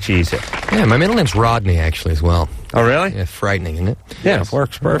 It's so much easier. Yeah, my middle name's Rodney, actually, as well. Oh, really? Yeah, frightening, isn't it? Yeah, it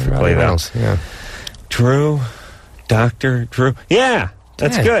works perfectly, Rodney though. Reynolds, yeah. Drew, Dr. Drew. Yeah,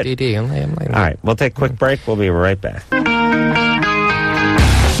 that's Yeah, good. DD, I'm like All right, we'll take a quick break. We'll be right back.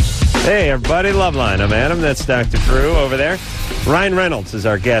 Hey, everybody, Loveline. I'm Adam. That's Dr. Drew over there. Ryan Reynolds is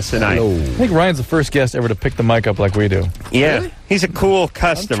our guest tonight. I think Ryan's the first guest ever to pick the mic up like we do. Yeah, Really? he's a cool I'm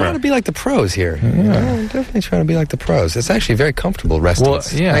customer. trying to be like the pros here. I'm definitely trying to be like the pros. It's actually very comfortable resting. Well,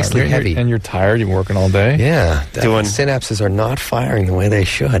 It's yeah, nicely heavy. and you're tired. You're working all day. Yeah, Doing- synapses are not firing the way they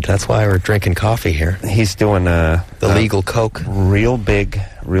should. That's why we're drinking coffee here. He's doing The legal Coke. real big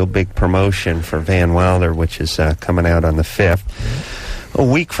promotion for Van Wilder, which is coming out on the 5th. A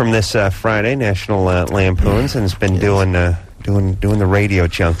week from this Friday, National Lampoons, and has been doing the radio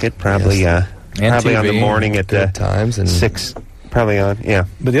junket, probably And probably on the TV. morning at Good times and 6, probably on, yeah.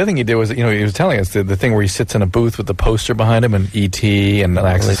 But the other thing he did was, he was telling us the thing where he sits in a booth with the poster behind him and E.T. and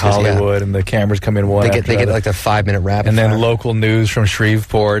Access this is- yeah. Hollywood and the cameras come in one they after get another. like the 5-minute rapid And then fire. local news from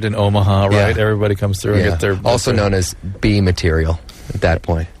Shreveport and Omaha, right? Yeah. Everybody comes through and Yeah. get their... Also known as B material at that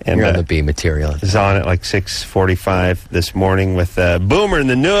point. And, You're on the B material. Is on at like 6:45 this morning with Boomer and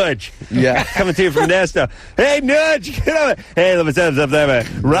the Nudge. Yeah. Coming to you from Nesta. Hey, Nudge, get over. Hey, what's up there,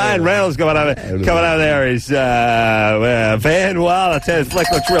 man? Ryan Reynolds coming out there. He's Van Wilder. I tell you, this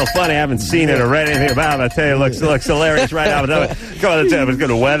flick looks real funny. I haven't seen it or read anything about it. I tell you, it looks hilarious right now. Come on, it's going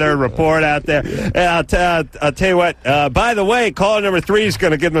to weather report out there. And I'll tell you what. By the way, caller number 3 is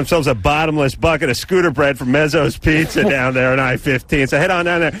going to give themselves a bottomless bucket of scooter bread from Mezzo's Pizza down there on I-15. So head on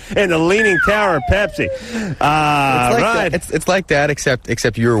down there in the Leaning Tower of Pepsi. It's like right. that. It's like that,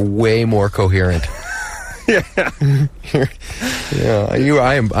 except you're way more coherent. Yeah.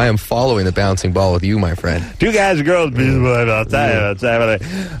 I am following the bouncing ball with you, my friend. Two guys and girls, I'll tell you.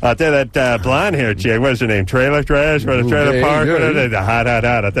 I'll tell you that blonde hair chick, what's her name? Trailer Trash for the trailer yeah, park? yeah. The hot.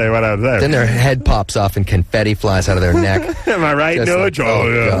 I'll tell you what I was there. Then their head pops off and confetti flies out of their neck. Am I right, Just Nudge? like,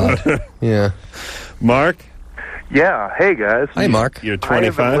 oh, God. Yeah. Mark? Yeah, hey guys. Hey, Mark. You're I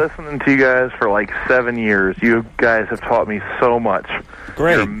have 25? been listening to you guys for like 7 years. You guys have taught me so much.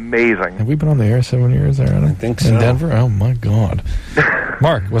 Great. You're amazing. Have we been on the air 7 years, Aaron? I think In so. Denver? Oh, my God.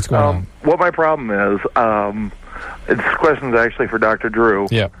 Mark, what's going on? What my problem is, this question's actually for Dr. Drew.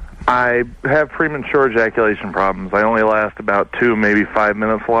 Yeah. I have premature ejaculation problems. I only last about 2, maybe 5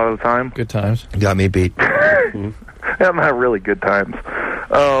 minutes a lot of the time. Good times. Got me beat. Not really good times.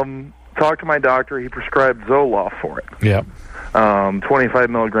 Talked to my doctor. He prescribed Zoloft for it. Yeah. 25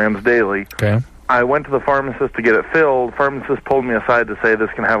 milligrams daily. Okay. I went to the pharmacist to get it filled. Pharmacist pulled me aside to say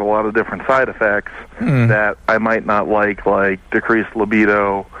this can have a lot of different side effects that I might not like decreased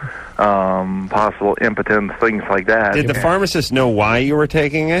libido, possible impotence, things like that. Did the pharmacist know why you were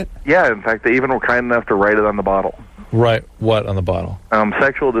taking it? Yeah, in fact, they even were kind enough to write it on the bottle. Right. What on the bottle?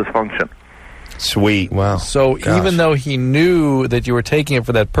 Sexual dysfunction. Sweet. Wow. So even though he knew that you were taking it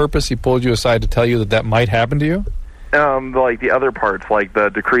for that purpose, he pulled you aside to tell you that might happen to you? Like the other parts, like the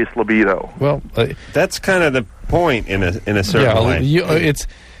decreased libido. Well, that's kind of the point in a certain way. It's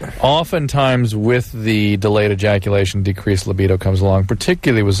oftentimes with the delayed ejaculation, decreased libido comes along,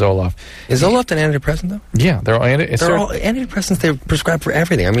 particularly with Zoloft. Is Zoloft an antidepressant, though? Yeah, they're all antidepressants. They're prescribed for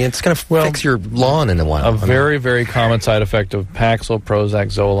everything. I mean, it's going to fix your lawn in a while. A very, very common side effect of Paxil, Prozac,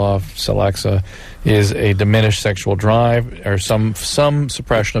 Zoloft, Celexa is a diminished sexual drive or some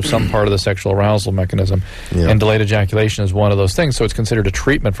suppression of some part of the sexual arousal mechanism. Yeah. And delayed ejaculation is one of those things, so it's considered a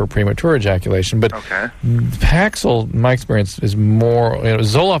treatment for premature ejaculation. But Paxil, in my experience, is more...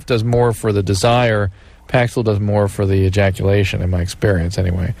 Zoloft does more for the desire. Paxil does more for the ejaculation, in my experience,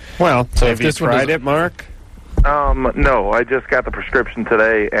 anyway. Well, so have you tried it, Mark? No, I just got the prescription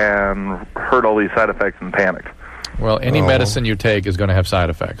today and heard all these side effects and panicked. Well, any medicine you take is going to have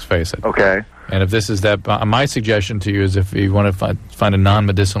side effects, face it. Okay. And if this is that, my suggestion to you is if you want to find a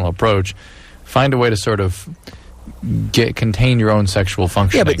non-medicinal approach, find a way to sort of contain your own sexual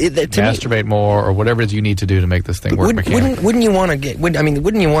functioning. Yeah, but masturbate more or whatever it is you need to do, to make this thing work mechanically. Wouldn't you want to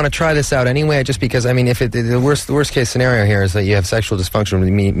wouldn't you want to try this out anyway? Just because, I mean, if the worst case scenario here is that you have sexual dysfunction,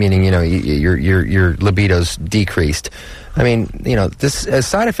 meaning your libido's decreased. I mean, this, as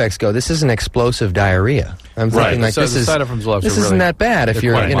side effects go, this is an explosive diarrhea. I'm thinking this isn't that bad if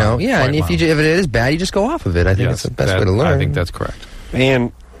you're, and if it is bad, you just go off of it. I think it's the best way to learn. I think that's correct.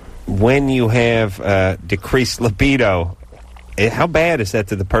 And when you have decreased libido, how bad is that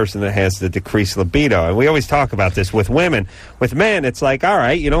to the person that has the decreased libido? And we always talk about this with women. With men, it's like, all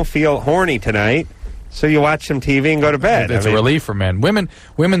right, you don't feel horny tonight, so you watch some TV and go to bed. It's a relief for men. Women,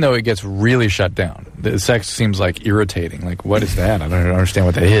 though, it gets really shut down. The sex seems like irritating. Like, what is that? I don't understand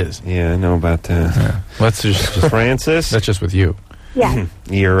what that is. Yeah, I know about that. Yeah. Let's just Francis? That's just with you. Yeah.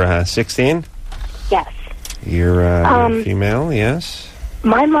 You're 16? Yes. You're female, yes?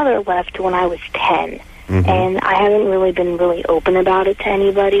 My mother left when I was 10, and I haven't really been open about it to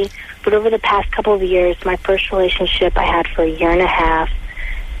anybody. But over the past couple of years, my first relationship I had for a year and a half,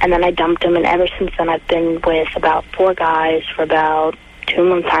 and then I dumped him, and ever since then I've been with about 4 guys for about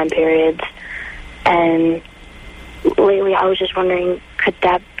 2-month time periods. And lately I was just wondering, could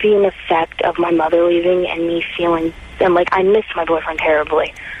that be an effect of my mother leaving and me feeling... And, I missed my boyfriend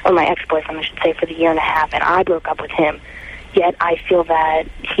terribly, or my ex-boyfriend, I should say, for the year and a half, and I broke up with him. Yet I feel that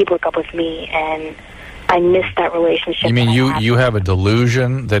he broke up with me, and I missed that relationship. You mean you have a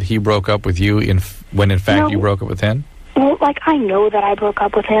delusion that he broke up with you when in fact you broke up with him? Well, I know that I broke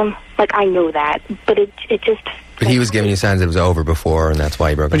up with him. I know that, but it just... But he was giving you signs it was over before, and that's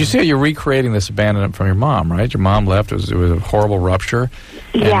why he broke up. But you see how you're recreating this abandonment from your mom, right? Your mom left. It was a horrible rupture.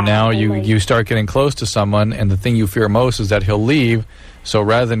 Yeah, and now you start getting close to someone, and the thing you fear most is that he'll leave. So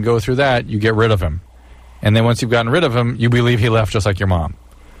rather than go through that, you get rid of him. And then once you've gotten rid of him, you believe he left just like your mom.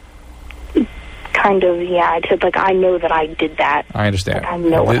 Kind of, yeah. I know that I did that. I understand. I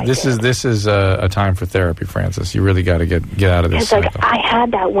know what this is a time for therapy, Francis. You really got to get out of this cycle. I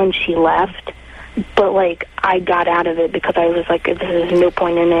had that when she left, but I got out of it because I was like, there's no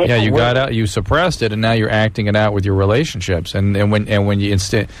point in it. Yeah, you got out, you suppressed it, and now you're acting it out with your relationships. And when you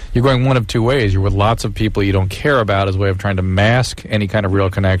you're going one of two ways. You're with lots of people you don't care about as a way of trying to mask any kind of real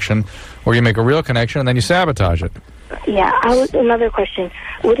connection, or you make a real connection and then you sabotage it. Yeah, another question.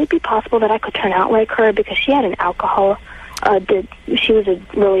 Would it be possible that I could turn out like her because she had an alcohol? She was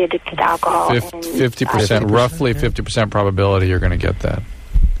really addicted to alcohol. 50%, roughly 50% probability you're going to get that.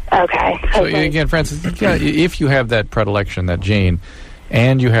 Okay. So again, Francis, if you have that predilection, that gene,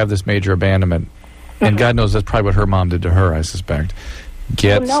 and you have this major abandonment, and God knows that's probably what her mom did to her, I suspect.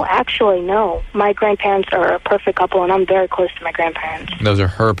 No, actually, no. My grandparents are a perfect couple, and I'm very close to my grandparents. Those are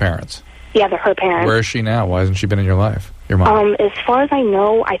her parents. Yeah, they're her parents. Where is she now? Why hasn't she been in your life? your mom? As far as I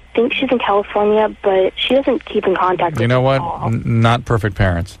know, I think she's in California, but she doesn't keep in contact with You know us what? at all. Not perfect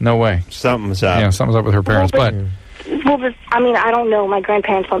parents. No way. Something's up. Yeah, something's up with her parents. Well, But I mean, I don't know. My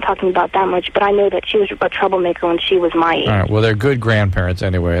grandparents don't talk to me about that much, but I know that she was a troublemaker when she was my age. all right, well, they're good grandparents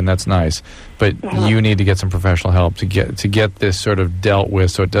anyway, and that's nice. But you need to get some professional help to get this sort of dealt with,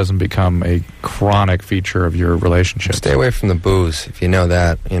 so it doesn't become a chronic feature of your relationship. Stay away from the booze if you know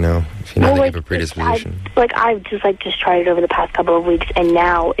that. If you know that you have a predisposition. I've just tried it over the past couple of weeks, and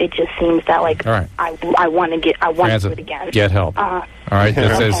now it just seems that All right. I want to do Francis, it again. get help. All right,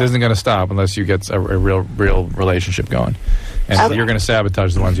 this isn't going to stop unless you get a real relationship going, and you're going to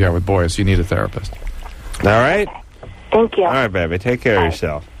sabotage the ones you have with boys. So you need a therapist. All right. Thank you. All right, baby. Take care of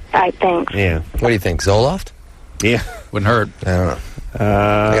yourself. All right, thanks. Yeah. What do you think, Zoloft? Yeah. Wouldn't hurt. I don't know.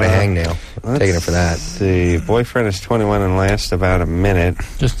 I got a hangnail. I'm taking it for that. The boyfriend is 21 and lasts about a minute.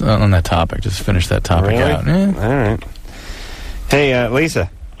 Just on that topic. Just finish that topic Really? out. Yeah. All right. Hey, Lisa.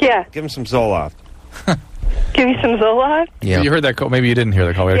 Yeah. Give him some Zoloft. Give me some Zoloft? You heard that call? Maybe you didn't hear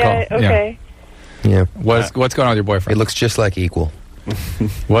the call. We had a call. Okay. Yeah. What's going on with your boyfriend? It looks just like Equal.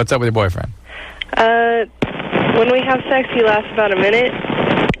 What's up with your boyfriend? When we have sex, he lasts about a minute.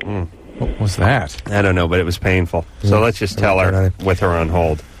 What was that? I don't know, but it was painful. So let's just tell her with her on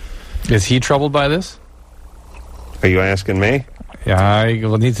hold. Is he troubled by this? Are you asking me? Yeah, I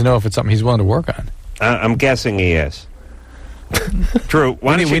will need to know if it's something he's willing to work on. I'm guessing he is. Drew,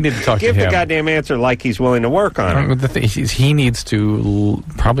 why don't we you need to talk to give the him. goddamn answer like he's willing to work on it. The thing is, he needs to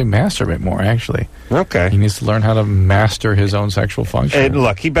probably masturbate more. Actually, Okay. he needs to learn how to master his own sexual function. And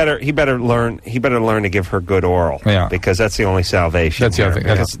look, he better learn to give her good oral. Yeah. Because that's the only salvation. That's the other here,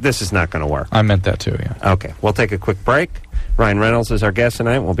 thing. because this is not going to work. I meant that too. Yeah. Okay. We'll take a quick break. Ryan Reynolds is our guest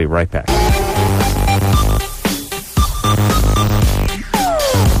tonight. We'll be right back.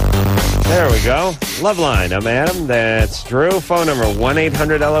 There we go. Loveline. I'm Adam. That's Drew. Phone number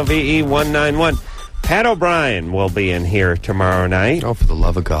 1-800-LOVE-191. Pat O'Brien will be in here tomorrow night. Oh, for the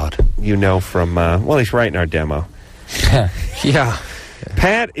love of God. You know from, he's writing our demo. Yeah.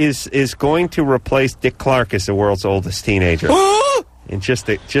 Pat is going to replace Dick Clark as the world's oldest teenager in just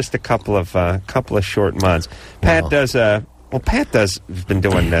a couple of short months. Pat does has been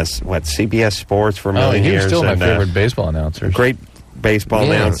doing this CBS Sports for a million he years. was still my and, favorite basebal announcer. Great baseball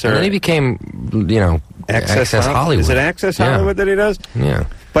announcer. And then he became, Access Hollywood. Is it Access Hollywood that he does? Yeah.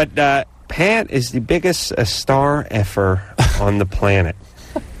 But Pat is the biggest star effer on the planet.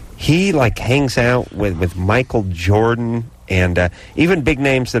 He hangs out with Michael Jordan and even big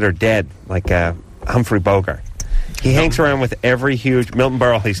names that are dead, like Humphrey Bogart. He hangs around with every huge Milton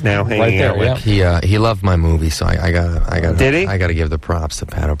Berle. He's now hanging out with. He loved my movie, so I got. Did he? I got to give the props to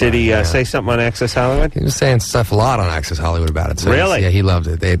Pat O'Brien. Did he say something on Access Hollywood? He was saying stuff a lot on Access Hollywood about it. So Really? Yeah, he loved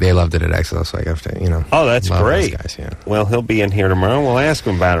it. They loved it at Access, so I got to, Oh, that's love great. those guys, yeah. Well, he'll be in here tomorrow. We'll ask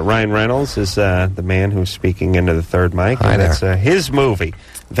him about it. Ryan Reynolds is the man who's speaking into the third mic. Hi and there. it's his movie,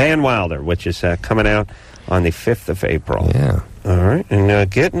 Van Wilder, which is coming out on the 5th of April. Yeah. All right. And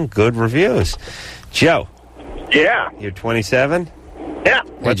getting good reviews. Joe. Yeah. You're 27? Yeah.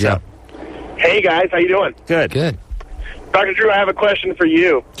 What's Joe. up? Hey, guys. How you doing? Good. Good. Dr. Drew, I have a question for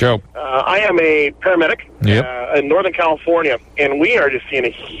you. Joe. I am a paramedic in Northern California, and we are just seeing a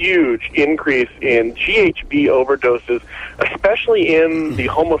huge increase in GHB overdoses, especially in the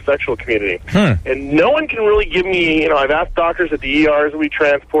homosexual community. And no one can really give me, I've asked doctors at the ERs that we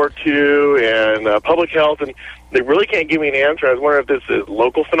transport to and public health, and they really can't give me an answer. I was wondering if this is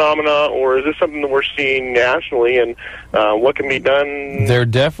local phenomena or is this something that we're seeing nationally, and what can be done? There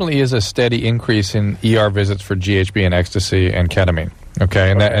definitely is a steady increase in ER visits for GHB and ecstasy and ketamine.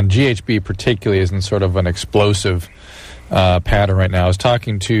 Okay, and GHB particularly is in sort of an explosive pattern right now. I was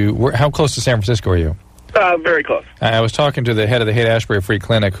talking to how close to San Francisco are you? Very close. I was talking to the head of the Haight-Ashbury Free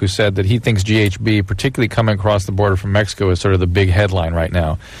Clinic, who said that he thinks GHB, particularly coming across the border from Mexico, is sort of the big headline right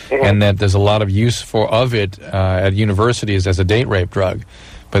now, and that there's a lot of use of it at universities as a date rape drug.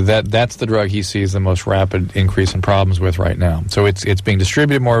 But that's the drug he sees the most rapid increase in problems with right now. So it's being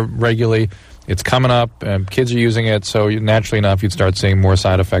distributed more regularly. It's coming up, and kids are using it. So naturally enough, you'd start seeing more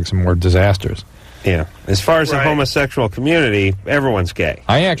side effects and more disasters. Yeah. As far as the homosexual community, everyone's gay.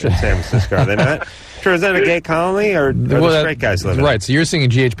 I actually in San Francisco, are they not? Sure, is that a gay colony, or the straight guys living? Right. So you're seeing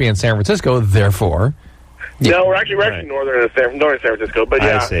GHB in San Francisco, therefore. No, we're actually northern San Francisco, but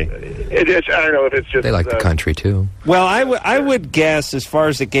yeah, I see. I don't know if it's just They like the country too. Well, I would guess, as far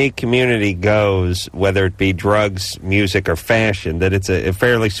as the gay community goes, whether it be drugs, music, or fashion, that it's a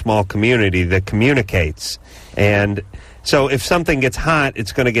fairly small community that communicates. And so if something gets hot,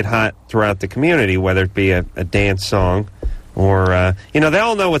 it's going to get hot throughout the community, whether it be a dance song Or, they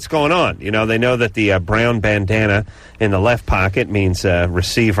all know what's going on. They know that the brown bandana in the left pocket means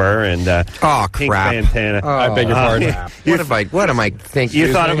receiver, and pink bandana. I beg your pardon. What am I thinking?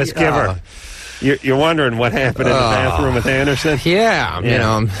 You thought it was giver. You're wondering what happened in the bathroom with Anderson? Yeah.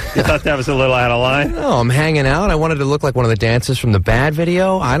 You thought that was a little out of line? No, I'm hanging out. I wanted to look like one of the dancers from the Bad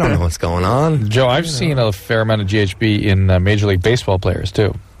video. I don't know what's going on. Joe, I've seen a fair amount of GHB in Major League Baseball players,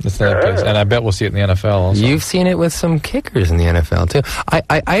 too. That's another place. And I bet we'll see it in the NFL also. You've seen it with some kickers in the NFL, too. I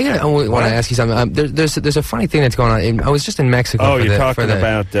want to ask you something. There's a funny thing that's going on. I was just in Mexico Oh, you're talking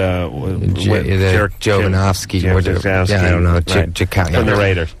about Jovanovski. I don't know. From the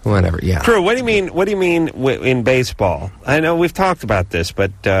Raiders. Whatever, yeah. Drew, what do you mean in baseball? I know we've talked about this,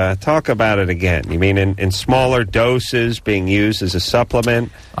 but talk about it again. You mean in smaller doses being used as a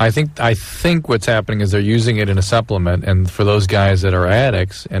supplement? I think what's happening is they're using it in a supplement, and for those guys that are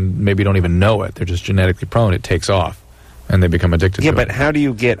addicts and maybe don't even know it, they're just genetically prone, it takes off, and they become addicted to it. Yeah, but how do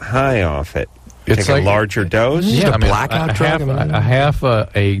you get high off it? It's like a larger dose? Yeah, blackout drug? Half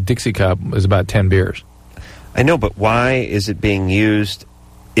a Dixie cup is about 10 beers. I know, but why is it being used?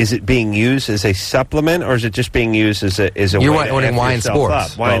 Is it being used as a supplement, or is it just being used as a You're way to wanting wine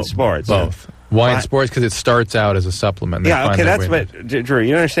sports. Wine sports. Both. Wine sports, because it starts out as a supplement. Yeah, okay, that's what, Drew,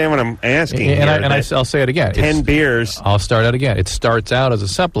 you understand what I'm asking I'll say it again. 10 beers. I'll start out again. It starts out as a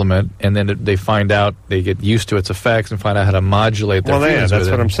supplement, and then they find out, they get used to its effects and find out how to modulate their feelings. That's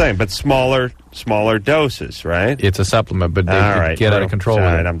what I'm saying, but smaller doses, right? It's a supplement, but they get out of control with it.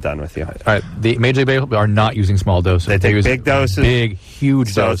 All right, I'm done with you. All right, the Major League Baseball are not using small doses. They use big doses? Big, huge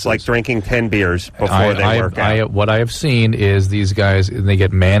doses. So it's like drinking 10 beers before they work out. What I have seen is these guys, they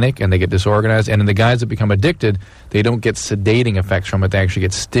get manic and they get disorganized, and in the guys that become addicted, they don't get sedating effects from it, they actually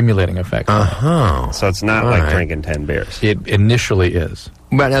get stimulating effects from it. So it's not like drinking 10 beers. It initially is.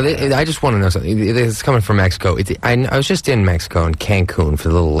 But I just want to know something. It's coming from Mexico. I was just in Mexico, in Cancun, for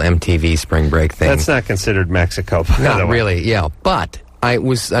the little MTV spring break thing. That's not considered Mexico, by the way. Not really, yeah. But I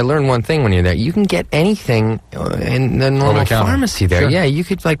learned one thing when you're there. You can get anything in the normal pharmacy there. Sure. Yeah, you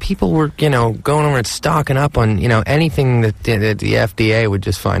could, people were, going over and stocking up on, anything that the FDA would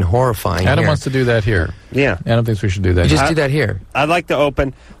just find horrifying. Adam wants to do that here. Yeah. Adam thinks we should do that. Just do that here. I'd like to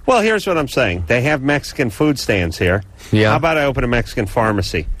open... Well, here's what I'm saying. They have Mexican food stands here. Yeah. How about I open a Mexican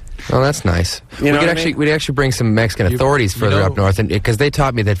pharmacy? Oh, that's nice. We'd actually bring some Mexican authorities further up north, because they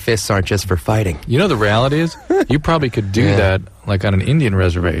taught me that fists aren't just for fighting. The reality is, you probably could do that like on an Indian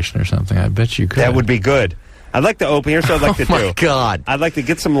reservation or something. I bet you could. That would be good. I'd like to open. Here's what I'd like to do. Oh my God! I'd like to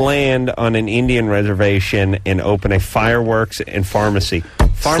get some land on an Indian reservation and open a fireworks and pharmacy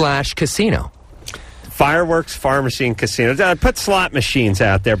 / casino. Fireworks, pharmacy, and casinos. I'd put slot machines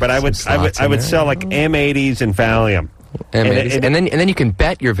out there, but I would sell like M80s and Valium. And then you can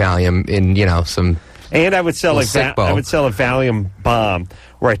bet your Valium in some. And I would sell a Valium bomb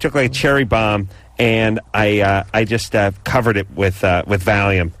where I took like a cherry bomb and I just covered it with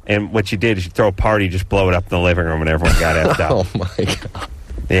Valium. And what you did is you throw a party, just blow it up in the living room, and everyone got effed up. Oh my God!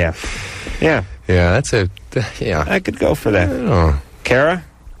 Yeah. That's I could go for that. Oh. Kara?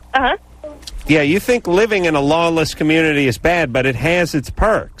 Uh-huh. Yeah, you think living in a lawless community is bad, but it has its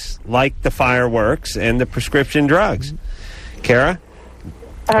perks, like the fireworks and the prescription drugs. Kara?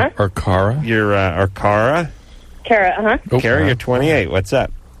 Uh-huh. Or Kara? You're, or Kara? Kara, uh-huh. Oh, Kara, you're 28. What's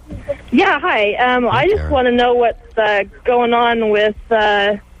up? Yeah, hi. I just want to know what's going on with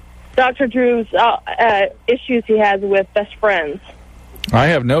Dr. Drew's issues he has with best friends. I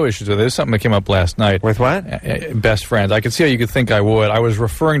have no issues with it. There's something that came up last night. With what? Best friends. I could see how you could think I would. I was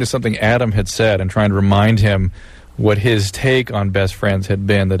referring to something Adam had said and trying to remind him what his take on best friends had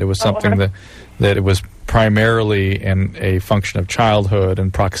been, that it was something that it was primarily a function of childhood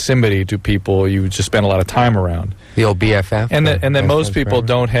and proximity to people you just spend a lot of time around. The old BFF. And that most people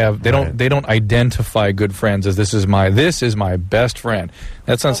don't have, they don't identify good friends as this is my best friend.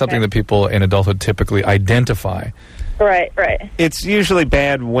 That's not something that people in adulthood typically identify. Right. It's usually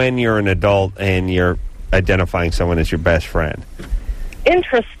bad when you're an adult and you're identifying someone as your best friend.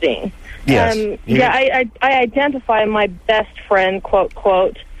 Interesting. Yes. I identify my best friend, quote,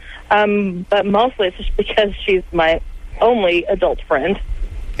 quote, but mostly it's just because she's my only adult friend.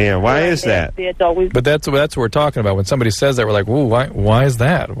 Yeah, why is that? The adult but that's what we're talking about. When somebody says that, we're like, "Ooh, why is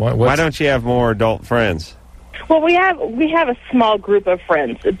that? Why don't you have more adult friends?" Well, we have a small group of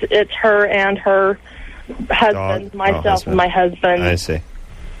friends. It's her and her husband, myself and my husband. I see.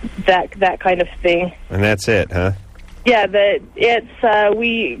 That kind of thing. And that's it, huh? Yeah,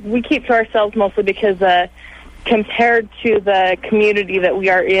 we keep to ourselves mostly because compared to the community that we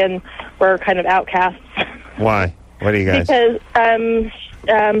are in, we're kind of outcasts. Why? What do you guys? Because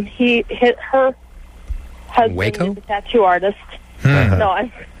husband Waco? is a tattoo artist. No,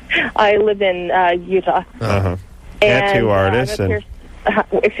 I live in Utah. Tattoo artist.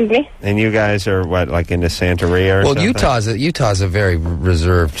 Excuse me? And you guys are, what, like into Santeria or something? Utah's a very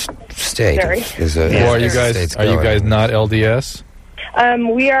reserved state. Very. Are you guys not LDS?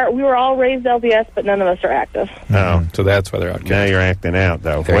 We were all raised LDS, but none of us are active. Oh. So that's why they're outcast. Now you're acting out,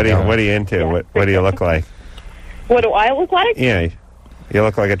 though. There What you go. are you into? What do you look like? What do I look like? Yeah. You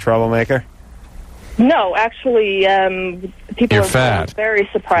look like a troublemaker? No, actually, people You're are fat. very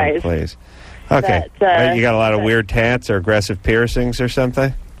surprised. Oh, please. Okay. You got a lot of weird tats or aggressive piercings or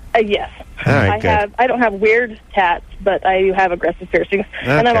something? Yes. All right, good. I don't have weird tats, but I have aggressive piercings,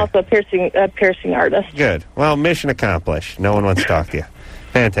 and I'm also a piercing artist. Good. Well, mission accomplished. No one wants to talk to you.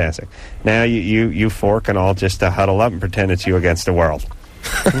 Fantastic. Now you four can all just huddle up and pretend it's you against the world.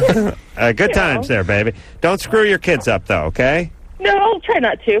 Good times there, baby. Don't screw your kids up, though, okay? No, I'll try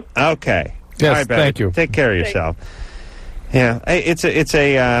not to. Okay. Yes, all right, baby. thank you. Take care of yourself. Yeah, it's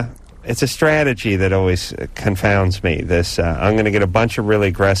a strategy that always confounds me. This I'm going to get a bunch of really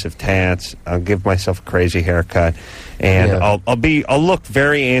aggressive tats. I'll give myself a crazy haircut, and I'll look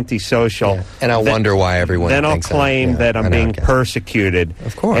very antisocial. Yeah. And I'll wonder why everyone. Then I'll thinks claim that I'm being persecuted.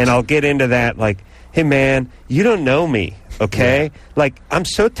 Of course. And I'll get into that like, hey man, you don't know me. Okay? Like, I'm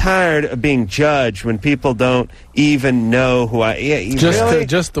so tired of being judged when people don't even know who I am.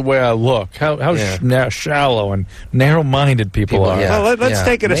 Just the way I look. How shallow and narrow-minded people are. Well, let's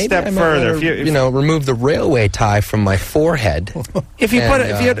take it a step further. If you remove the railway tie from my forehead. If you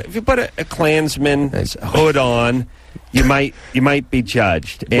put a Klansman's hood on, you might be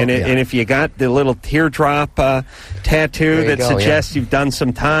judged. And if you got the little teardrop tattoo that suggests you've done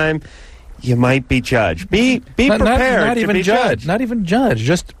some time, you might be judged. Be prepared. Not even to be judged. Not even judged.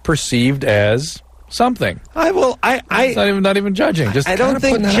 Just perceived as something. Not even judging. Just I don't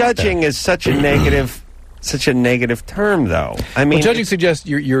think judging is such a negative term, though. I mean, judging suggests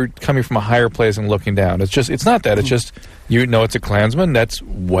you're coming from a higher place and looking down. It's not that. It's just it's a Klansman. That's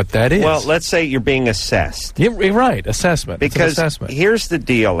what that is. Well, let's say you're being assessed. Yeah, right. Assessment. Because it's an assessment. Here's the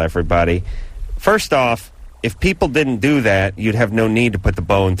deal, everybody. First off, if people didn't do that, you'd have no need to put the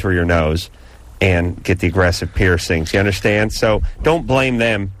bone through your nose and get the aggressive piercings. You understand? So don't blame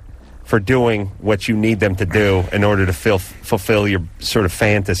them for doing what you need them to do in order to fulfill your sort of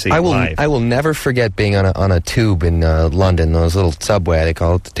fantasy life. I will never forget being on a tube in London, those little subway, they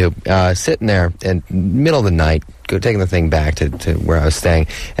call it the tube, sitting there in the middle of the night, taking the thing back to where I was staying,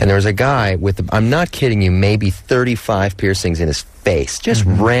 and there was a guy with, I'm not kidding you, maybe 35 piercings in his face, just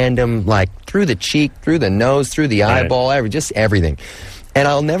random, like through the cheek, through the nose, through the eyeball, just everything. And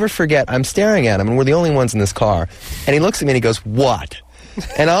I'll never forget, I'm staring at him, and we're the only ones in this car, and he looks at me and he goes, "What?"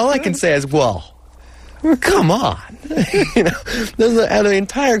 And all I can say is, "Well, come on." The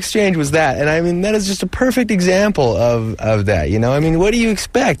entire exchange was that. And I mean, that is just a perfect example of that. I mean, what do you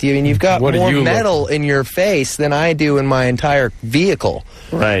expect? I mean, you've got more metal in your face than I do in my entire vehicle.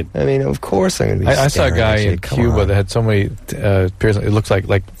 Right. I mean, of course I'm going to be I saw a guy in Cuba that had so many piercings. It looks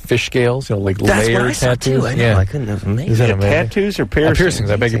like fish scales, like That's layered what I saw tattoos. Too. I know, I couldn't have amazing. Is that tattoos or piercings? Piercings,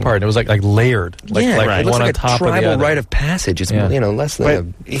 I beg your pardon. It was like layered. Like it looks one like on top a tribal of the other. rite of passage. It's less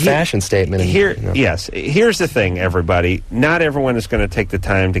than a fashion statement. Yes. Here's the thing, everybody. Not everyone is going to take the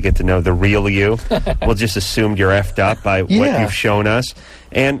time to get to know the real you. We'll just assume you're effed up by what you've shown us.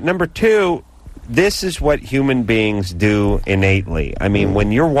 And number two, this is what human beings do innately. I mean,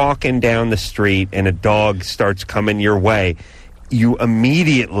 when you're walking down the street and a dog starts coming your way, you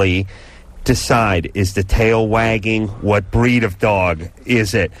immediately decide, is the tail wagging? What breed of dog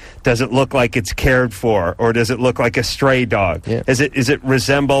is it? Does it look like it's cared for, or does it look like a stray dog? Is it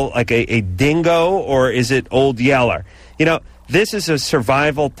resemble like a dingo, or is it Old Yeller? This is a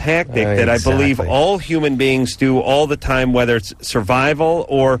survival tactic that I believe all human beings do all the time, whether it's survival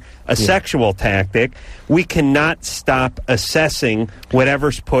or a sexual tactic. We cannot stop assessing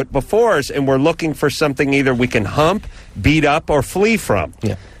whatever's put before us, and we're looking for something either we can hump, beat up, or flee from.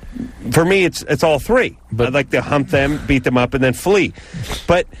 For me, it's all three. I'd like to hump them, beat them up, and then flee.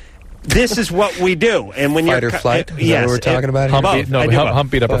 But this is what we do. And when Fight or flight? Is that what we're talking about?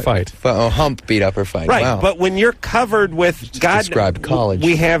 Hump, beat up, or fight. Hump, beat up, or fight. Right, wow. But when you're covered with described college,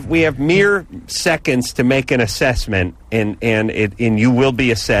 we have mere seconds to make an assessment, and you will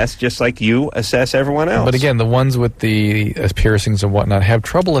be assessed just like you assess everyone else. But again, the ones with the piercings and whatnot have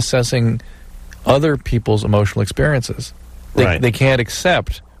trouble assessing other people's emotional experiences. They can't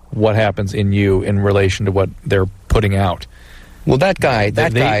accept what happens in you in relation to what they're putting out. Well, the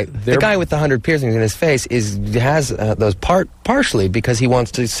guy with the 100 piercings in his face has those partially because he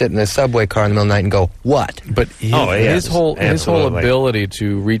wants to sit in a subway car in the middle of the night and go, what? But his whole ability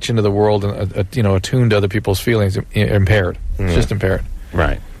to reach into the world and attune to other people's feelings impaired. It's just impaired.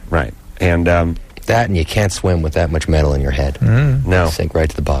 Right. And that, and you can't swim with that much metal in your head. No, sink right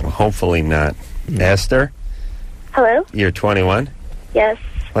to the bottom. Hopefully not. Esther, Hello? you're 21. Yes.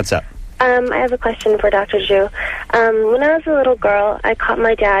 What's up? I have a question for Dr. Drew. When I was a little girl, I caught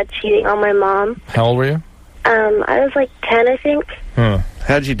my dad cheating on my mom. How old were you? I was like 10, I think.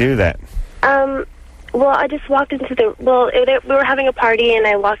 How'd you do that? Well, I just walked into the... Well, we were having a party, and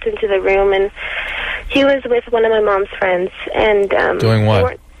I walked into the room, and he was with one of my mom's friends. And doing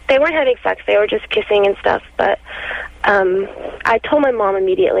what? They weren't having sex. They were just kissing and stuff, but I told my mom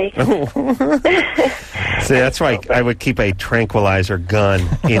immediately. See, that's why I would keep a tranquilizer gun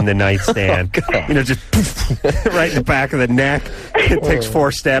in the nightstand. Just right in the back of the neck. It takes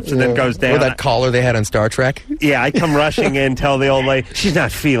 4 steps and then goes down. Or that collar they had on Star Trek. Yeah, I come rushing in, tell the old lady, she's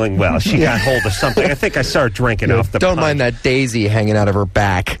not feeling well. She got hold of something. I think I saw her drinking off the Don't punch. mind that daisy hanging out of her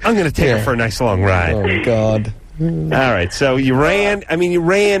back. I'm going to take her for a nice long ride. Oh, God. All right, so you ran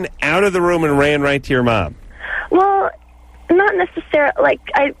out of the room and ran right to your mom. Well, not necessarily. Like,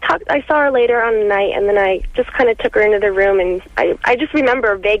 I saw her later on the night, and then I just kind of took her into the room, and I just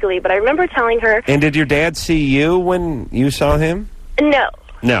remember vaguely, but I remember telling her. And did your dad see you when you saw him? No.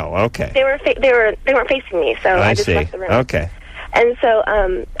 No, okay. They weren't facing me, so I just left the room. Okay. And so,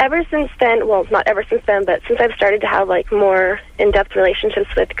 ever since then, well, not ever since then, but since I've started to have, like, more in-depth relationships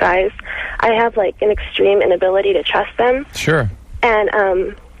with guys, I have, like, an extreme inability to trust them. Sure. And,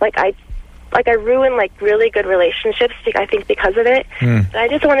 I ruin, like, really good relationships, I think, because of it. But I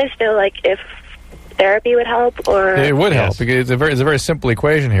just wanted to know, like, if therapy would help, or... It would help, because it's a very simple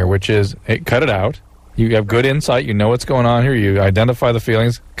equation here, which is, hey, cut it out. You have good insight. You know what's going on here. You identify the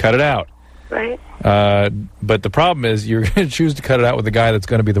feelings. Cut it out. Right. But the problem is you're going to choose to cut it out with the guy that's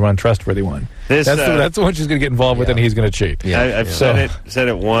going to be the untrustworthy one. That's the one she's going to get involved with, and he's going to cheat. Yeah. I've said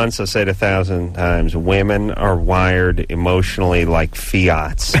it once. I'll say it 1,000 times. Women are wired emotionally like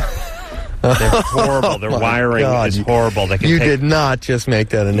Fiats. They're horrible. Their wiring is horrible. They can did not just make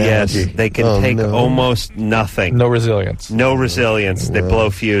that analogy. Yes, they can take almost nothing. No resilience. They blow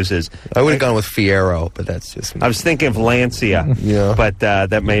fuses. I would have gone with Fiero, but that's just me. I was thinking of Lancia, but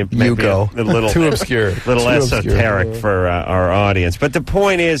that may be a little too obscure, little esoteric for our audience. But the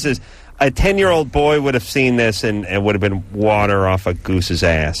point is a 10-year-old boy would have seen this and it would have been water off a goose's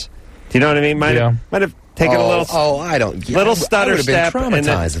ass. Do you know what I mean? Might have taken a little. Little stutter step, and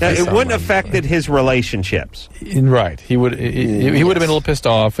it wouldn't have affected his relationships. Right, he would. He would have been a little pissed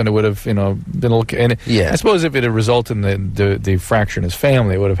off, and it would have, been a little. And I suppose if it had resulted in the fracture in his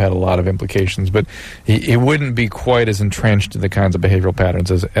family, it would have had a lot of implications. But he wouldn't be quite as entrenched in the kinds of behavioral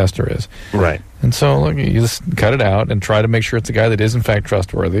patterns as Esther is. Right. And so, look, you just cut it out and try to make sure it's a guy that is in fact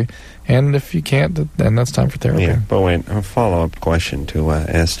trustworthy. And if you can't, then that's time for therapy. Yeah, but wait, a follow-up question to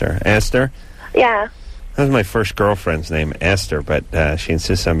Esther. Esther. Yeah. That was my first girlfriend's name, Esther, but she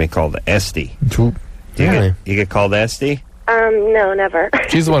insists on being called Esty. Do you get called Esty? No, never.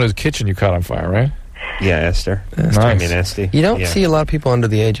 She's the one whose kitchen you caught on fire, right? Yeah, Esther. Nice. I mean, Esty. You don't see a lot of people under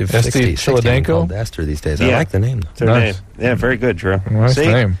the age of 60 called Esther these days. I like the name, though. It's her name. Yeah, very good, Drew. Nice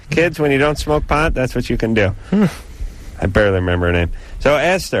name. Kids, when you don't smoke pot, that's what you can do. I barely remember her name. So,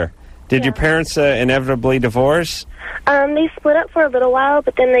 Esther, did your parents inevitably divorce? They split up for a little while,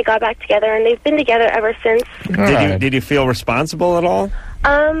 but then they got back together, and they've been together ever since. Did you feel responsible at all?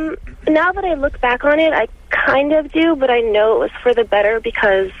 Now that I look back on it, I kind of do, but I know it was for the better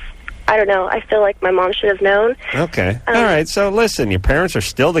because, I don't know, I feel like my mom should have known. Okay. All right, so listen, your parents are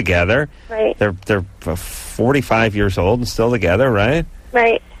still together. Right. They're 45 years old and still together, right?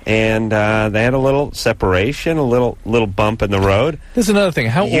 Right. And they had a little separation, a little bump in the road. There's another thing.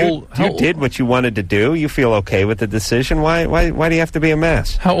 You did what you wanted to do. You feel okay with the decision. Why do you have to be a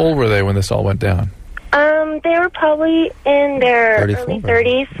mess? How old were they when this all went down? They were probably in their early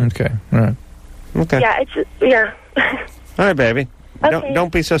 30s. Okay. All right. Okay. Yeah, All right, baby. Okay.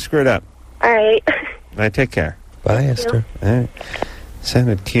 Don't be so screwed up. All right. All right, take care. Bye, Esther. All right.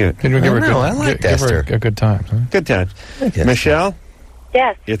 Sounded cute. I liked Esther. A good time. Huh? Good times. Michelle?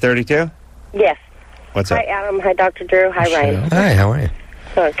 Yes. You're 32? Yes. What's up? Hi, Adam. Hi, Dr. Drew. Hi, Ryan. Hi, how are you?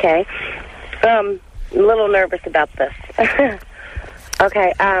 Okay. I'm a little nervous about this.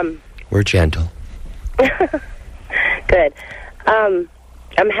 Okay. We're gentle. Good. I'm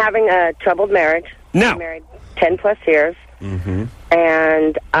having a troubled marriage. No. I'm married 10-plus years. Mm-hmm.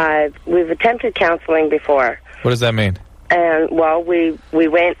 And we've attempted counseling before. What does that mean? And, well, we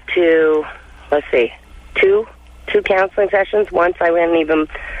went to, let's see, two 2 counseling sessions. Once I went even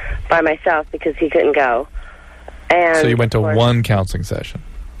by myself because he couldn't go. And so you went to 1 counseling session?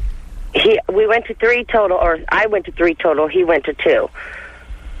 We went to 3 total, or I went to 3 total. He went to 2.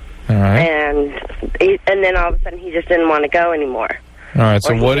 All right. And then all of a sudden he just didn't want to go anymore. All right.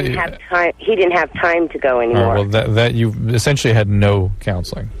 So he didn't have time to go anymore. All right, well, that you essentially had no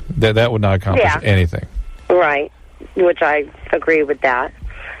counseling. That would not accomplish anything. Right, which I agree with that.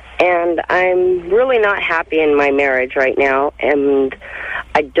 And I'm really not happy in my marriage right now, and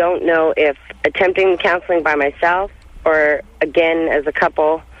I don't know if attempting counseling by myself or, again, as a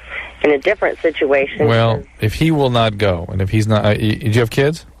couple in a different situation. Well, if he will not go, and if he's not... do you have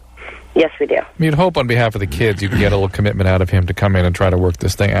kids? Yes, we do. You'd hope on behalf of the kids you can get a little commitment out of him to come in and try to work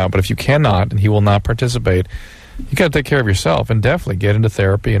this thing out. But if you cannot and he will not participate, you got to take care of yourself and definitely get into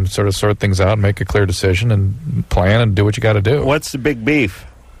therapy and sort things out and make a clear decision and plan and do what you got to do. What's the big beef?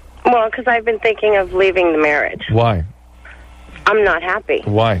 Well, because I've been thinking of leaving the marriage. Why? I'm not happy.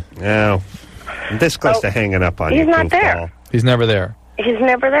 Why? No. This close to hanging up on you. He's not there. He's never there. He's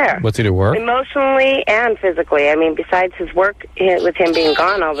never there. What's he do, work? Emotionally and physically. I mean, besides his work with him being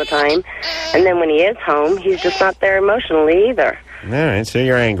gone all the time, and then when he is home, he's just not there emotionally either. All right, so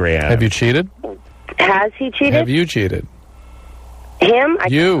you're angry at him. Have you cheated? Has he cheated? Have you cheated? Him?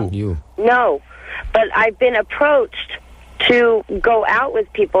 You. No. But I've been approached to go out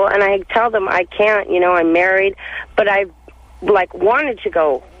with people, and I tell them I can't, I'm married, but I've, wanted to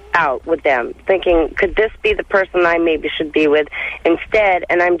go out with them, thinking, could this be the person I maybe should be with instead?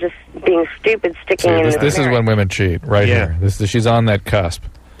 And I'm just being stupid, sticking in this is when women cheat, right here. She's on that cusp.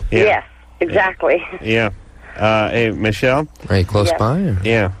 Yeah. Yes, exactly. Yeah. Hey, Michelle? Are you close by? Or?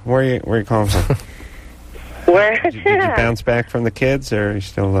 Yeah. Where are you calling from? Where? Did you bounce back from the kids, or are you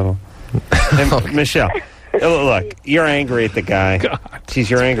still a little... And, Michelle, look, you're angry at the guy. God. Jeez,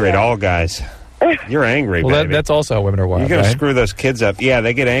 you're angry at all guys. You're angry, well, baby. That's also how women are wild, You're going right? to screw those kids up. Yeah,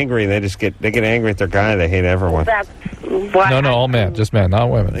 they get angry. They get angry at their guy. They hate everyone. That's what No, all men. Just men, not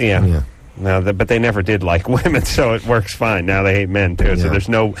women. Yeah. No, but they never did like women, so it works fine. Now they hate men, too. So there's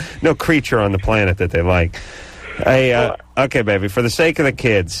no creature on the planet that they like. Hey, okay, baby, for the sake of the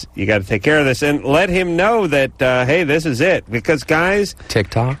kids, you got to take care of this. And let him know that, hey, this is it. Because guys...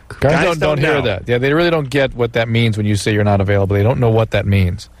 TikTok? Guys don't hear that. Yeah, they really don't get what that means when you say you're not available. They don't know what that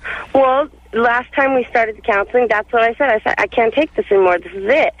means. Well, last time we started the counseling, that's what I said. I said, I can't take this anymore. This is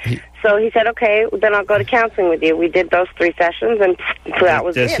it. So he said, okay, then I'll go to counseling with you. We did those 3 sessions, and that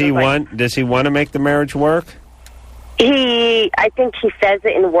was it. Does he want to make the marriage work? I think he says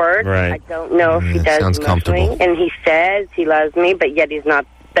it in words. Right. I don't know if he does sounds emotionally. comfortable. And he says he loves me, but yet he's not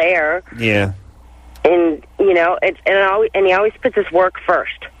there. Yeah. And, and he always puts his work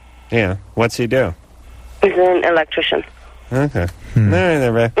first. Yeah. What's he do? He's an electrician. Okay. All right,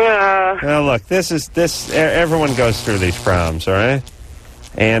 there, babe. Now, look, everyone goes through these problems, all right?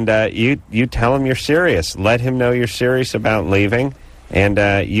 And you tell him you're serious. Let him know you're serious about leaving.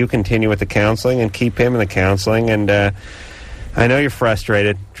 And you continue with the counseling and keep him in the counseling. And I know you're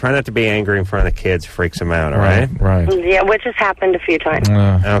frustrated. Try not to be angry in front of the kids. Freaks them out, all right? Right. Yeah, which has happened a few times.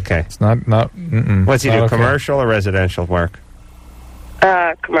 Okay. It's not What's he do, okay. commercial or residential work?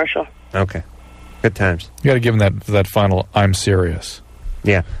 Commercial. Okay. Good times. You got to give him that final, I'm serious.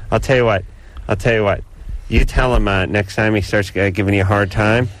 Yeah. I'll tell you what. You tell him next time he starts giving you a hard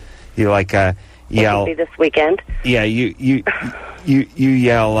time, you yell. It'll be this weekend. Yeah, you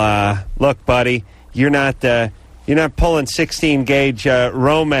yell, look, buddy, you're not pulling 16-gauge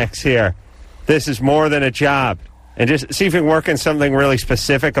Romex here. This is more than a job. And just see if you can work in something really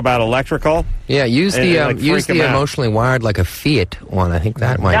specific about electrical. Yeah, use the emotionally wired like a Fiat one. I think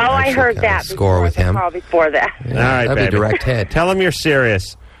that might. No, I heard that. Score with him. Before that. Yeah, all right, that'd baby. be direct hit. Tell him you're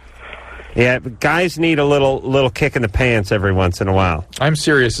serious. Yeah, but guys need a little kick in the pants every once in a while. I'm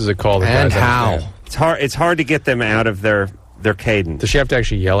serious as a call. The And guys how? understand. It's hard to get them out of their cadence. Does she have to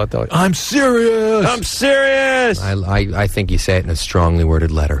actually yell at them? Like, I'm serious. I'm serious. I think you say it in a strongly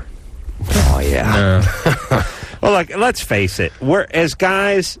worded letter. Oh yeah. Well, look, let's face it. As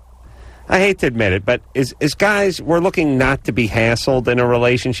guys, I hate to admit it, but as guys, we're looking not to be hassled in a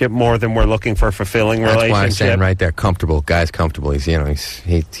relationship more than we're looking for a fulfilling relationship. That's why I'm saying right there, comfortable. Guy's comfortable. He's having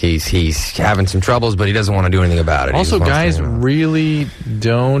some troubles, but he doesn't want to do anything about it. Also, guys really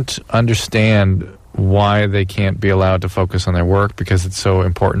don't understand why they can't be allowed to focus on their work because it's so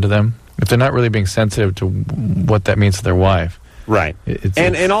important to them. If they're not really being sensitive to what that means to their wife. Right.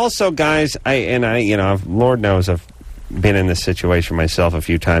 And also, guys, Lord knows I've been in this situation myself a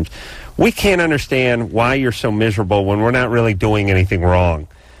few times. We can't understand why you're so miserable when we're not really doing anything wrong.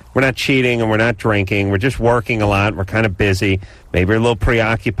 We're not cheating and we're not drinking. We're just working a lot. We're kind of busy. Maybe we're a little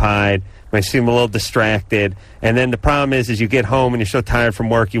preoccupied. Might seem a little distracted. And then the problem is you get home and you're so tired from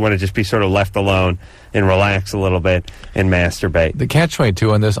work, you want to just be sort of left alone and relax a little bit and masturbate. The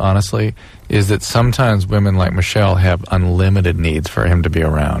catch-22 on this, honestly, is that sometimes women like Michelle have unlimited needs for him to be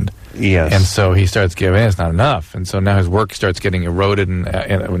around. Yes. And so he starts giving, it's not enough. And so now his work starts getting eroded. And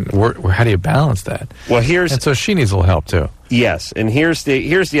how do you balance that? Well, and so she needs a little help, too. Yes, and here's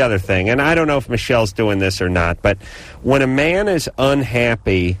the other thing. And I don't know if Michelle's doing this or not, but when a man is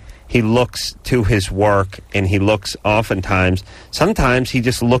unhappy, he looks to his work, and he looks sometimes he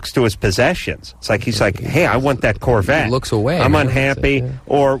just looks to his possessions. It's like he's like, hey, I want that Corvette. He looks away. I'm unhappy,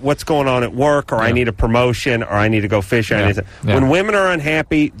 or what's going on at work, or I need a promotion, or I need to go fishing. When women are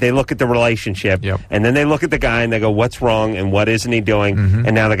unhappy, they look at the relationship, and then they look at the guy, and they go, what's wrong, and what isn't he doing?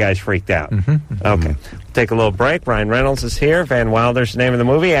 And now the guy's freaked out. Okay, take a little break. Ryan Reynolds is here. Van Wilder's the name of the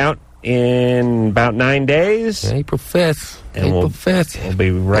movie, out in about 9 days. April 5th. And April 5th. We'll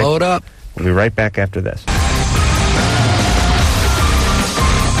be right. Load up. We'll be right back after this.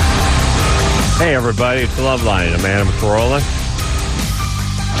 Hey, everybody. It's Loveline. I'm Adam Carolla.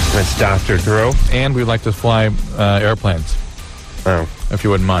 That's Dr. Drew. And we'd like to fly airplanes. Oh. If you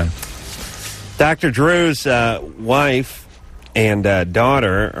wouldn't mind. Dr. Drew's wife and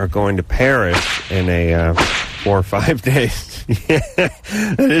daughter are going to Paris in a 4 or 5 days.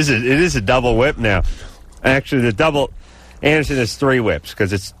 It is a double whip now. Actually, the double Anderson is 3 whips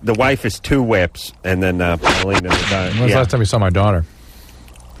because the wife is 2 whips, and then Pauline and the daughter. When was the last time you saw my daughter?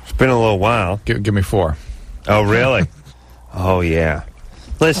 It's been a little while. Give me 4. Oh, really? Oh, yeah.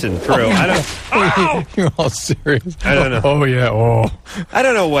 Listen, Drew, I don't. Oh! You're all serious. I don't know. Oh, yeah. Oh. I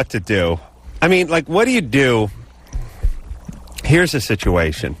don't know what to do. I mean, like, what do you do? Here's a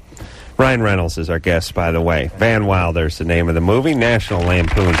situation. Ryan Reynolds is our guest, by the way. Van Wilder's the name of the movie. National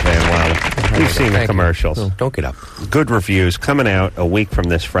Lampoon's Van Wilder. You've seen the commercials. Oh, don't get up. Good reviews coming out a week from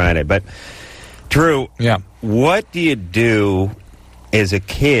this Friday. But, Drew, what do you do as a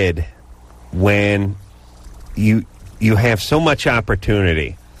kid when you have so much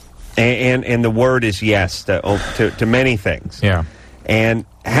opportunity and the word is yes to many things? Yeah. And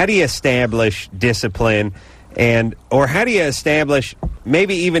how do you establish discipline or how do you establish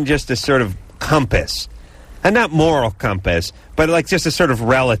maybe even just a sort of compass, and not moral compass, but like just a sort of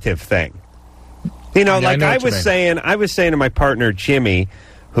relative thing? You know, like I was saying to my partner Jimmy,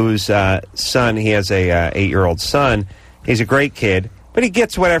 whose son, he has a 8-year-old son. He's a great kid, but he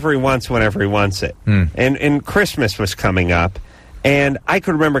gets whatever he wants whenever he wants it. And Christmas was coming up, and I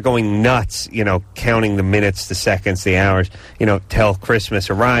could remember going nuts, counting the minutes, the seconds, the hours, till Christmas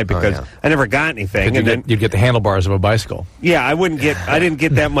arrived because I never got anything. And then you'd get the handlebars of a bicycle. Yeah, I didn't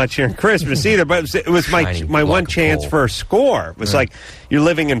get that much during Christmas either, but it was my one chance for a score. It was like you're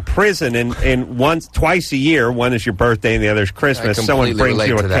living in prison, and twice a year, one is your birthday and the other is Christmas, someone brings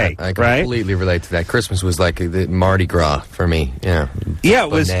you a cake, I completely relate to that. Christmas was like the Mardi Gras for me. Yeah, it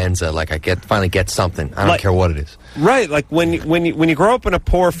was bonanza. Like I finally get something. I don't care what it is. Right, like when you grow up in a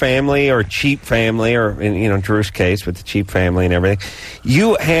poor family or a cheap family, or in Drew's case with the cheap family and everything,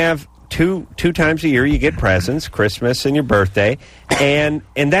 you have two times a year you get presents, Christmas and your birthday, and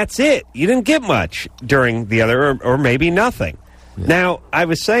that's it. You didn't get much during the other, or maybe nothing. Yeah. Now, I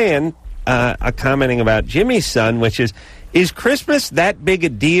was saying, commenting about Jimmy's son, which is Christmas that big a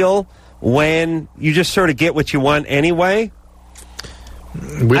deal when you just sort of get what you want anyway?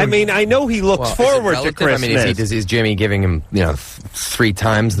 I mean, I know he looks forward to Christmas. I mean, is Jimmy giving him, 3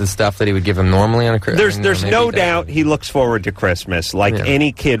 times the stuff that he would give him normally on a Christmas? There's no doubt he looks forward to Christmas, like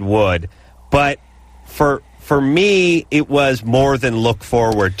any kid would. But for me, it was more than look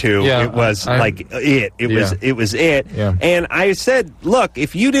forward to. Yeah, it was it was it. Yeah. And I said, look,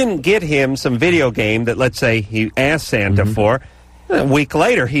 if you didn't get him some video game that, let's say, he asked Santa for, a week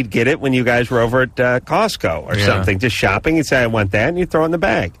later, he'd get it when you guys were over at Costco or something, just shopping. He'd say, I want that, and you'd throw it in the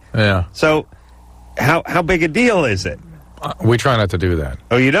bag. Yeah. So how big a deal is it? We try not to do that.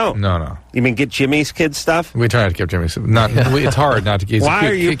 Oh, you don't? No. You mean get Jimmy's kid stuff? We try not to give Jimmy's it's hard not to give. Why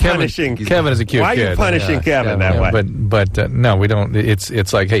are you punishing Kevin? Is a cute kid. Why are you punishing Kevin that way? But no, we don't.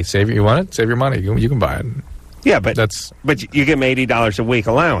 It's like, hey, you want it? Save your money. You can buy it. Yeah, but you give them $80 a week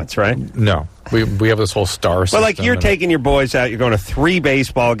allowance, right? No, we have this whole star system. Well, like you're taking your boys out. You're going to 3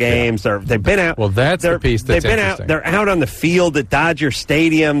 baseball games. Yeah. They've been out. Well, that's the piece that's interesting. They're out on the field at Dodger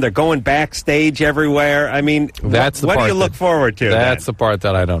Stadium. They're going backstage everywhere. I mean, what do you look forward to? That's the part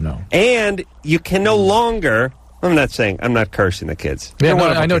that I don't know. And you can no longer. I'm not cursing the kids. Yeah,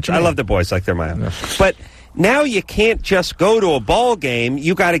 I know what you mean. I love the boys like they're my own. But now you can't just go to a ball game.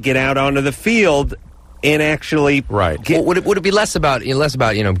 You got to get out onto the field and actually Well, would it be less about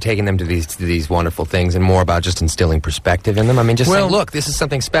taking them to these wonderful things and more about just instilling perspective in them? I mean, just saying, look, this is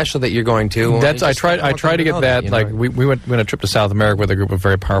something special that you're going to. I tried to get that. Like we went on a trip to South America with a group of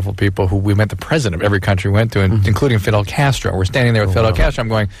very powerful people who we met the president of every country we went to, including Fidel Castro. We're standing there with Fidel Castro. I'm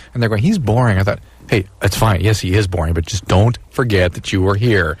going, and they're going, he's boring. I thought, hey, that's fine. Yes, he is boring, but just don't forget that you were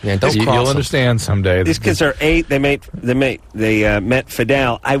here. Yeah, don't you'll understand someday. These kids are 8. They met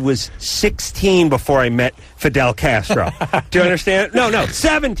Fidel. I was 16 before I met Fidel Castro. Do you understand? No,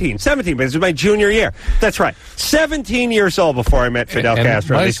 17. 17, but it was my junior year. That's right. 17 years old before I met Fidel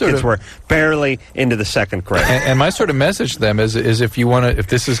Castro. These kids were barely into the second grade. And my sort of message to them is if you want to, if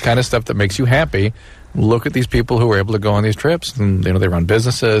this is kind of stuff that makes you happy, look at these people who are able to go on these trips, and they run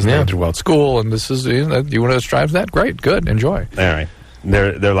businesses, they do well at school, and this is you want to strive for that. Great, good, enjoy. All right,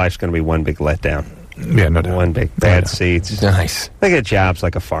 their life's going to be one big letdown. Yeah, no doubt. One big bad seats. Nice. They get jobs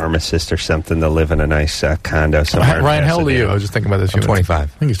like a pharmacist or something to live in a nice condo somewhere. Ryan, how old are you? I was just thinking about this. I'm 25. I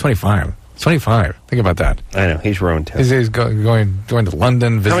think he's 25. 25. Think about that. I know. He's ruined, too. He's going to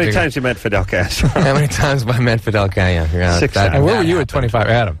London, visiting. How many times you met Fidel Castro? How many times have I met Fidel Castro? Yeah, 6 and where were you at 25,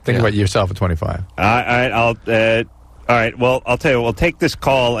 Adam? Think about yourself at 25. All right, well, I'll tell you, we'll take this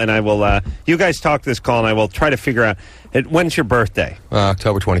call, and I will, you guys talk this call, and I will try to figure out, when's your birthday?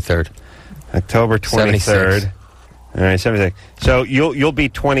 October 23rd. October 23rd. 76. All right, 76. So you'll be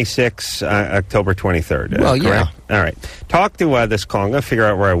 26 October 23rd. Well, yeah. Correct? All right. Talk to this call. I'm going to figure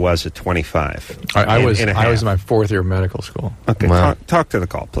out where I was at 25. I was in my 4th year of medical school. Okay, wow. talk to the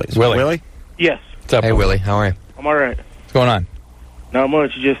call, please. Willie? Yes. What's up, Hey, Willie, how are you? I'm all right. What's going on? Not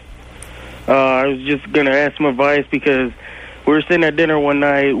much. Just I was just going to ask some advice because we were sitting at dinner one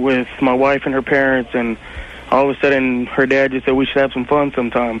night with my wife and her parents, and all of a sudden her dad just said we should have some fun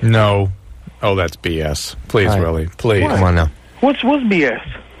sometime. No. Oh, that's BS. Please, Willie. Please. Come on now. What's BS?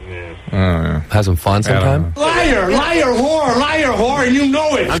 Have some fun sometime? Liar, whore, and you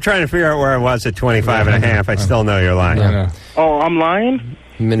know it. I'm trying to figure out where I was at 25 and a half. I still know you're lying. Yeah. Oh, I'm lying?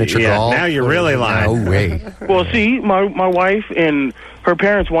 Miniature golf? Now you're really lying. No way. Well, see, my wife and her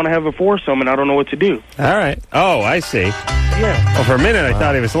parents want to have a foursome, and I don't know what to do. All right. Oh, I see. Yeah. Well, for a minute I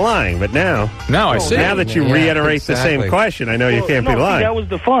thought he was lying, but now I see. Now that you reiterate the same question, I know you can't be lying. See, that was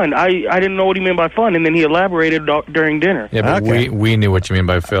the fun. I didn't know what he meant by fun, and then he elaborated during dinner. Yeah, but we knew what you mean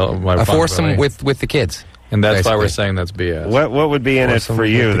by a foursome with the kids. And that's basically why we're saying that's BS. What would be in it for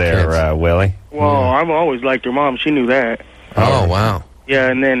you there, Willie? Well, I've always liked her mom. She knew that. Oh, wow. Yeah,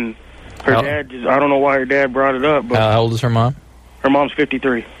 and then her dad just, I don't know why her dad brought it up, but how old is her mom? Her mom's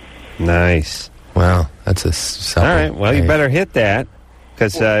 53. Nice. Wow, that's a all right, well, you better hit that,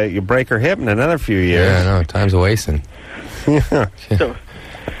 because you break her hip in another few years. Yeah, no, time's a wasting. So,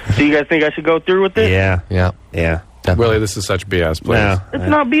 do you guys think I should go through with it? Yeah. Willie, this is such BS, please. No. It's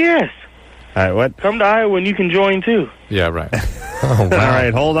not BS. All right, what? Come to Iowa and you can join, too. Yeah, right. Oh, wow. All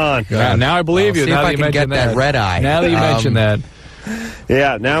right, hold on. Now I believe you. See Now if that I you can mentioned get that red eye. Now that you mentioned that.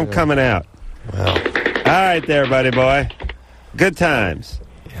 Yeah, now I'm coming out. Wow. All right there, buddy boy. Good times.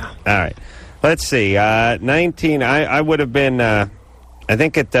 Yeah. All right. Let's see. 19, I would have been, I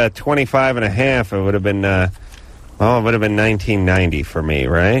think at 25 and a half, it would have been, it would have been 1990 for me,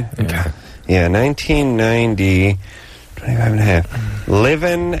 right? Okay. Yeah, 1990, 25 and a half.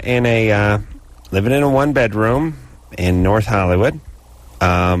 Living in a one-bedroom in North Hollywood.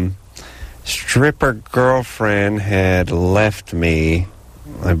 Stripper girlfriend had left me,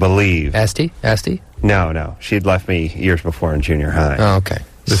 I believe. Esty? No. She'd left me years before in junior high. Oh, okay.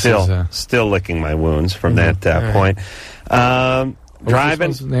 Still licking my wounds from that point. Driving.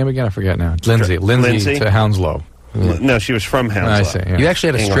 What's his name again? I forget now. Lindsay to Hounslow. No, she was from Hounslow. I see. Yeah. You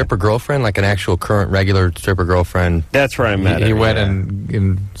actually had a stripper girlfriend, like an actual current regular stripper girlfriend? That's where I met her. He went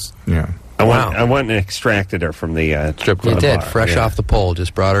and I went and extracted her from the strip club. You did, bar. fresh off the pole,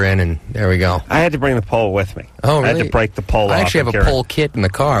 just brought her in, and there we go. I had to bring the pole with me. Oh, really? I had to break the pole off. I actually have a pole kit in the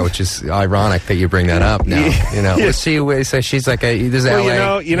car, which is ironic that you bring that up now. Let's see. So she's like this is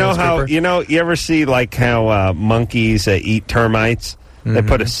LA. You ever see like how monkeys eat termites? Mm-hmm. They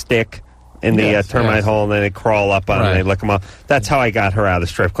put a stick in the termite hole, and then they crawl up on it and they lick them off. That's how I got her out of the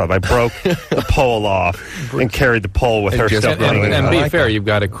strip club. I broke the pole off and carried the pole with her stuff running. And be fair, you've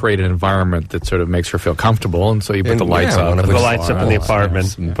got to create an environment that sort of makes her feel comfortable, and so you put the lights up. Put the lights up in the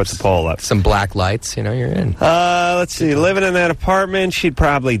apartment, and put the pole up. Some black lights, you're in. Let's see. Living in that apartment, she'd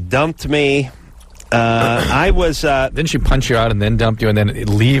probably dumped me. I was... Didn't she punch you out and then dump you and then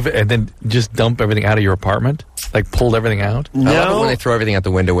leave and then just dump everything out of your apartment? Like pulled everything out? No. I love it when they throw everything out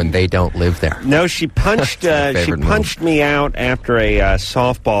the window when they don't live there. No, she punched me out after a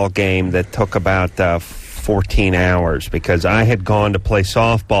softball game that took about 14 hours because I had gone to play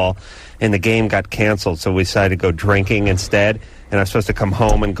softball and the game got canceled, so we decided to go drinking instead. And I was supposed to come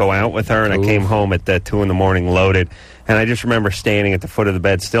home and go out with her, and I came home at 2 in the morning loaded. And I just remember standing at the foot of the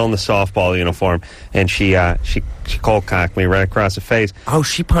bed, still in the softball uniform, and she cold cocked me right across the face. Oh,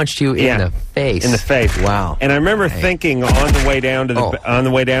 she punched you in the face. In the face. Wow. And I remember thinking on the way down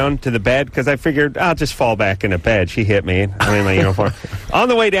to the bed, because I figured I'll just fall back into bed. She hit me. I'm in my uniform. On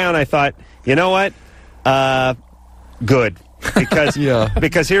the way down, I thought, you know what? Good, because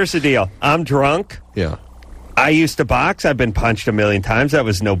because here's the deal. I'm drunk. Yeah. I used to box. I've been punched a million times. That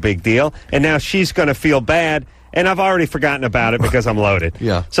was no big deal. And now she's going to feel bad, and I've already forgotten about it because I'm loaded.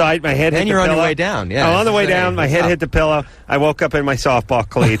 Yeah. So my head hit the pillow. Then you're on your way down. Yeah. I'm on the way down. My head hit the pillow. I woke up in my softball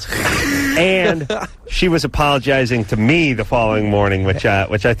cleats. And she was apologizing to me the following morning, which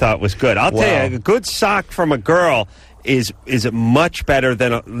I thought was good. I'll tell you, a good sock from a girl is much better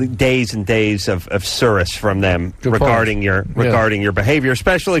than days and days of service from them regarding your behavior,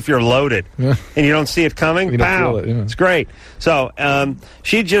 especially if you're loaded and you don't see it coming. Pow! It's great. So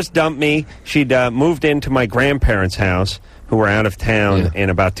she just dumped me. She'd moved into my grandparents' house, who were out of town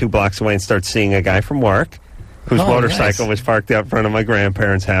and about 2 blocks away, and started seeing a guy from work whose motorcycle was parked out front of my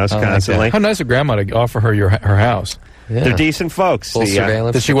grandparents' house constantly. How nice of Grandma to offer her her house. Yeah. They're decent folks. Full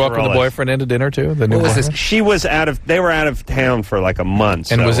surveillance. Did she welcome the boyfriend into dinner too? The new what was this? She was they were out of town for like a month.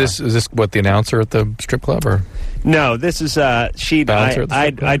 And so, is this what, the announcer at the strip club, or? No, this is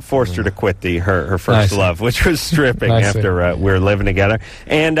I'd forced her to quit her first love, which was stripping after we were living together.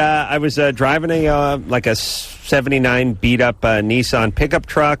 And I was driving a 79 beat up Nissan pickup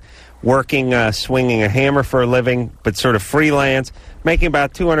truck, working swinging a hammer for a living, but sort of freelance, making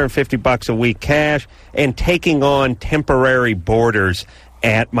about $250 a week cash, and taking on temporary boarders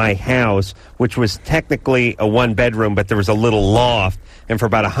at my house, which was technically a 1-bedroom, but there was a little loft, and for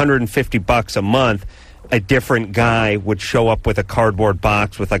about $150 a month, a different guy would show up with a cardboard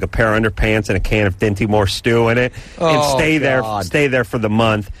box with like a pair of underpants and a can of Dinty Moore stew in it, and stay there for the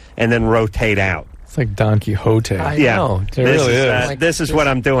month, and then rotate out. It's like Don Quixote. I know. It really is. This is what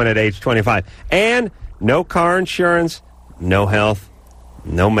I'm doing at age 25. And no car insurance, no health,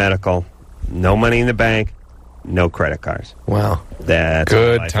 no medical, no money in the bank, no credit cards. Wow. That's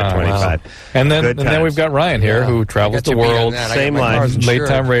good time. 25. Wow. And then we've got Ryan here, who travels the world. Same life. Late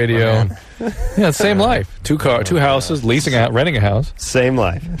time radio. Same life. Two houses, renting a house. Same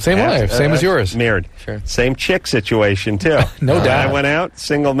life. Same life. Same as yours. Mirrored. Sure. Same chick situation, too. No doubt. I went out,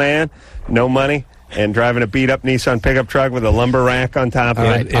 single man, no money, and driving a beat-up Nissan pickup truck with a lumber rack on top of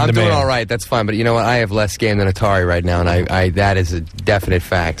it. I'm doing all right. That's fine. But you know what? I have less game than Atari right now, and I that is a definite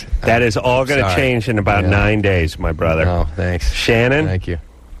fact. That is all going to change in about 9 days, my brother. Oh, thanks. Shannon? Thank you.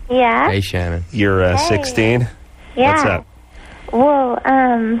 Yeah? Hey, Shannon. You're 16? Yeah. What's up? Well,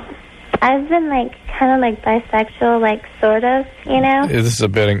 I've been, kind of bisexual, sort of, you know? This is a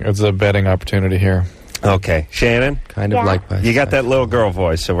betting opportunity here. Okay. Shannon? Kind of like bisexual. You got that little girl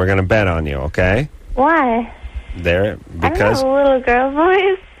voice, so we're going to bet on you, okay? Why? Because I don't know, little girl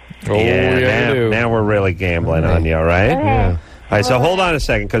voice. Now we're really gambling on you, all right? Okay. Yeah. All right, so hold on a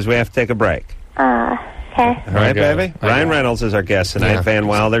second, because we have to take a break. Okay. All right, baby? Ryan Reynolds is our guest tonight. Yeah. Van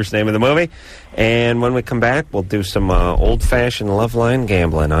Wilder's name of the movie. And when we come back, we'll do some old-fashioned Loveline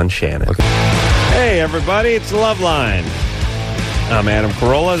gambling on Shannon. Okay. Hey, everybody, it's Loveline. I'm Adam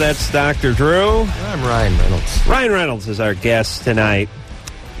Carolla. That's Dr. Drew. I'm Ryan Reynolds. Ryan Reynolds is our guest tonight.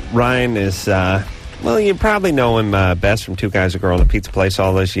 Ryan is, you probably know him best from Two Guys, a Girl, and a Pizza Place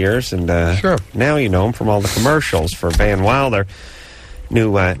all those years. And sure. Now you know him from all the commercials for Van Wilder.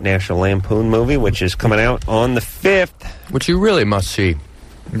 New National Lampoon movie, which is coming out on the 5th. Which you really must see.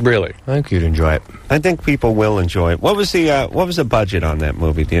 Really? I think you'd enjoy it. I think people will enjoy it. What was the budget on that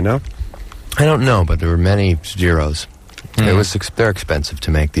movie? Do you know? I don't know, but there were many zeros. They're expensive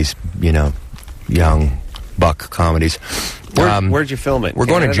to make these, young buck comedies. Where'd you film it? We're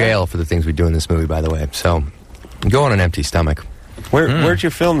going to jail for the things we do in this movie, by the way. So, go on an empty stomach. Where'd you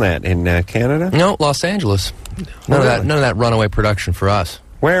film that? In Canada? No, Los Angeles. None of that runaway production for us.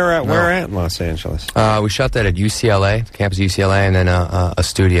 Where at in Los Angeles? We shot that at UCLA, campus of UCLA, and then a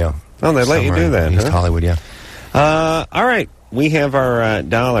studio. Oh, they let you do that, East Hollywood, yeah. All right. We have our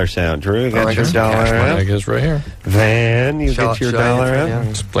dollar sound. Drew, you got your dollar out? I guess right here. Van, you get your dollar out? Yeah.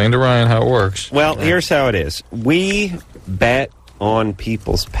 Explain to Ryan how it works. Well, here's how it is. We bet on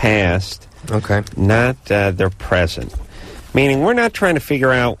people's past, not their present. Meaning, we're not trying to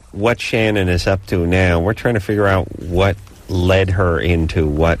figure out what Shannon is up to now. We're trying to figure out what led her into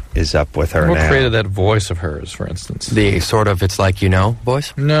what is up with her now. What created that voice of hers, for instance? The sort of, it's like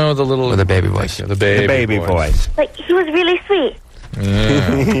voice? No, the little... Or the baby voice? The baby voice. He was really sweet.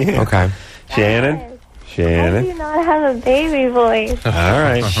 Yeah. Okay. Shannon? I Shannon. do not have a baby voice. All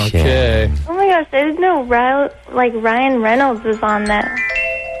right. Okay. Oh my gosh, I didn't know Ryan Reynolds was on there.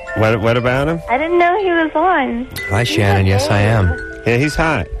 What about him? I didn't know he was on. Hi, Shannon. Yes, I am. Yeah, he's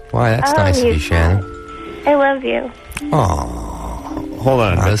hot. Why, that's Oh, nice of you, he's Shannon. I love you. Oh, Hold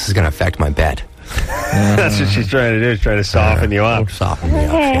on. this is going to affect my bet. That's what she's trying to do, is try to soften you up. Soften me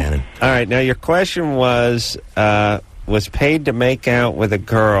up, Okay. Shannon. All right, now your question was paid to make out with a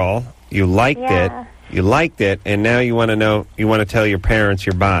girl. You liked Yeah. it. You liked it, and now you want to tell your parents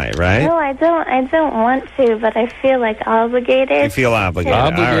you're bi, right? No, I don't want to, but I feel like obligated. You feel obligated. All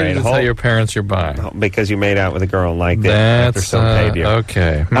Obligated right, to tell your parents you're bi. because you made out with a girl and liked it after That's some paid you.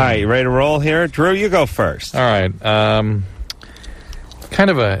 okay. All right, you ready to roll here? Drew, you go first. All right. Kind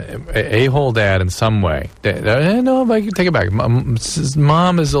of a-hole dad in some way. No, but you take it back. Mom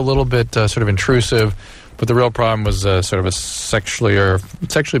is a little bit sort of intrusive, but the real problem was sort of a sexually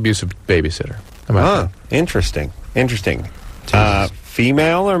abusive babysitter. How about Interesting. Female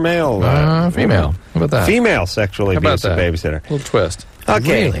or male? female. How about that? Female sexually How about abusive that? babysitter. Little twist.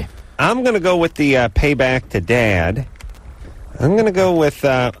 Okay. Really? I'm going to go with the payback to dad. I'm going to go with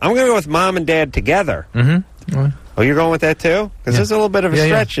mom and dad together. Mm-hmm. Oh, you're going with that too? Because this is a little bit of a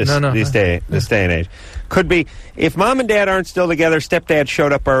stretch this day and age. Could be if mom and dad aren't still together. Stepdad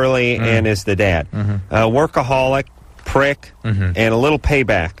showed up early and is the dad. Workaholic, prick, and a little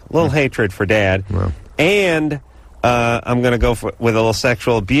payback, a little hatred for dad, and I'm going to go with a little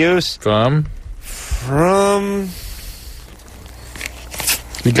sexual abuse from.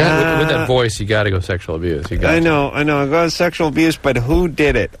 You got with that voice, you got to go sexual abuse. I know. I go sexual abuse, but who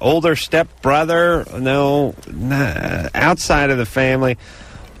did it? Older stepbrother? No, outside of the family.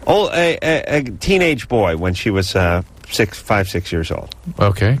 A teenage boy when she was 6 years old.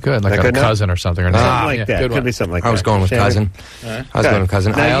 Okay, good. Like a cousin or something, or something like that. Could be something like that. I was going with cousin. I was going with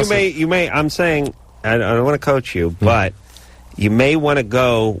cousin. Now you may. I'm saying I don't want to coach you, but you may want to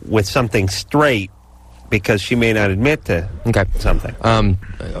go with something straight. Because she may not admit to something.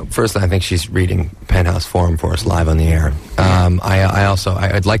 First, I think she's reading Penthouse Forum for us live on the air.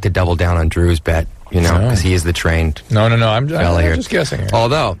 I'd like to double down on Drew's bet, because he is the trained. No. I'm here. Just guessing. Here.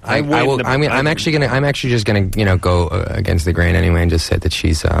 Although I'm actually gonna go against the grain anyway and just say that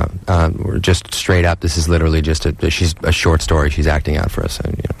she's we're just straight up. This is literally just she's a short story. She's acting out for us,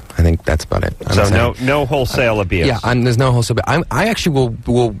 and I think that's about it. No wholesale abuse. Yeah, there's no wholesale. I actually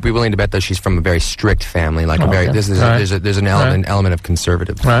will be willing to bet that she's from a very strict family, like there's an element of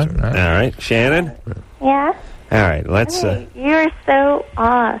conservative. Right. All right, Shannon. Yeah. All right, let's. You're so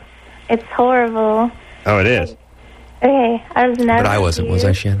off. It's horrible. Oh, it is. Okay, I was never. But I wasn't. Was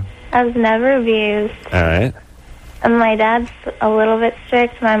I, Shannon? I was never abused. All right. And my dad's a little bit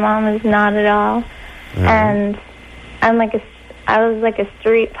strict. My mom is not at all. And I was like a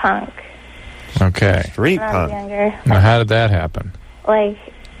street punk. Okay. Street when punk. I was younger. Now, how did that happen? Like,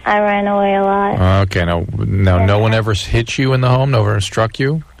 I ran away a lot. Okay. Now, no one ever hit you in the home? No one ever struck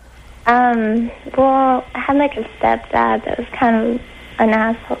you? Well, I had like a stepdad that was kind of an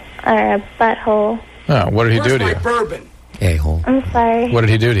asshole or a butthole. Oh, what did he do to you? Bourbon. A-hole. I'm sorry. What did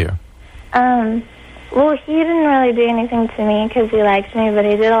he do to you? Well, he didn't really do anything to me because he liked me, but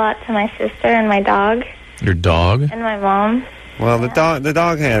he did a lot to my sister and my dog. Your dog? And my mom. Well, the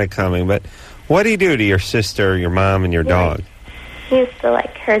dog had it coming, but what did he do to your sister, your mom, and your dog? He used to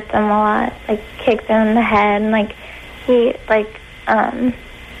like hurt them a lot, like kick them in the head, and like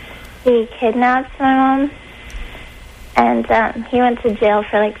he kidnapped my mom, and he went to jail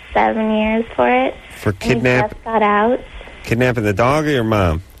for like 7 years for it. For He just got out. kidnapping the dog or your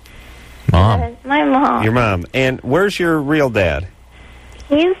mom? Mom. My mom. Your mom. And where's your real dad?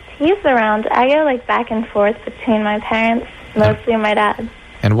 He's around. I go like back and forth between my parents, mostly my dad.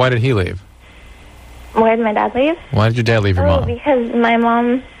 And why did he leave? Where did my dad leave? Why did your dad leave your mom? Because my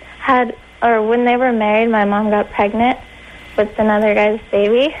mom when they were married, my mom got pregnant with another guy's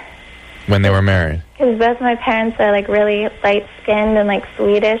baby. When they were married? Because both my parents are like really light-skinned and like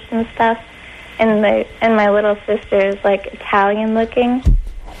Swedish and stuff, and my little sister is like Italian-looking,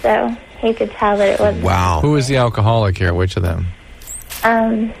 so he could tell that it was. Wow. Who is the alcoholic here? Which of them?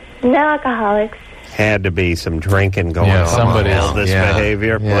 No alcoholics. Had to be some drinking going on. Somebody. All this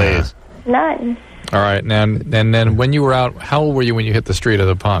behavior, please. None. All right, now and then when you were out, how old were you when you hit the street as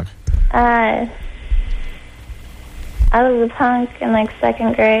a punk? I was a punk in like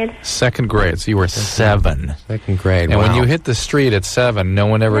second grade. Second grade, so you were 7. Second grade. And when you hit the street at 7, no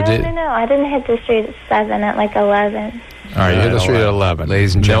one ever did. No, I didn't hit the street at 7. At like 11. All right, you hit the street at 11.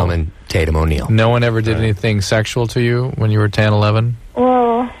 Ladies and gentlemen, Tatum O'Neill. No one ever did anything sexual to you when you were 10, 11?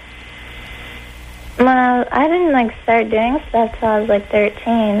 Well, Well, I didn't, like, start doing stuff till I was, like,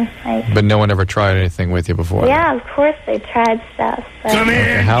 13. But no one ever tried anything with you before? Yeah, of course they tried stuff. But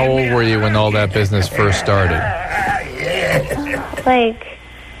Okay, how old were you when all that business first started? Like,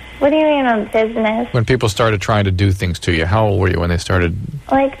 what do you mean on business? When people started trying to do things to you, how old were you when they started?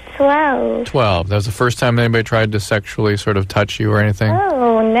 Like 12. 12. That was the first time anybody tried to sexually sort of touch you or anything?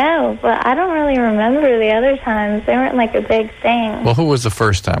 Oh, no, but I don't really remember the other times. They weren't, like, a big thing. Well, who was the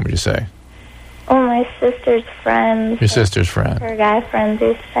first time, would you say? Oh, my sister's friends. Your sister's friend. Her guy friends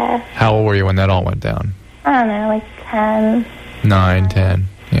do stuff. How old were you when that all went down? I don't know, like 10. 9, 10.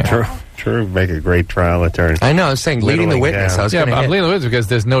 Yeah. True. Make a great trial attorney. I know. I was saying leading the witness. I was yeah, gonna but I'm hit. leading the witness because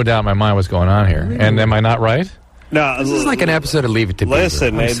there's no doubt in my mind what's going on here. And am I not right? No, This is like an episode of Leave It to Beaver.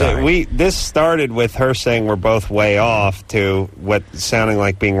 listen. I'm sorry. This started with her saying we're both way off to what sounding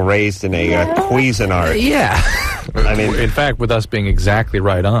like being raised in a Cuisinart. Yeah. I mean, in fact, with us being exactly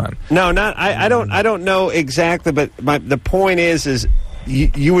right on. No, not. I don't know exactly, but the point is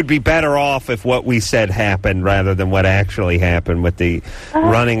you would be better off if what we said happened rather than what actually happened with the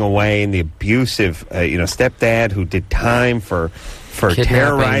running away and the abusive, stepdad who did time for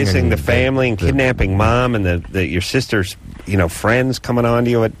terrorizing the family and kidnapping mom and your sister's friends coming on to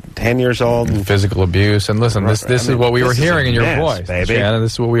you at 10 years old and physical abuse. And listen, this is what we were hearing in your voice, baby. Shannon.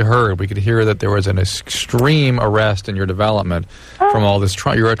 This is what we heard. We could hear that there was an extreme arrest in your development from all this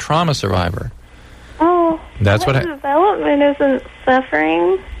trauma. You're a trauma survivor. Oh, that's my development isn't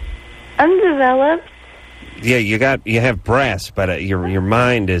suffering. I'm developed. Yeah, you have breasts, but your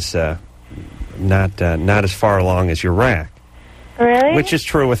mind is not as far along as your rack. Really? Which is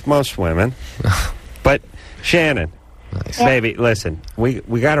true with most women. But Shannon, baby, listen, we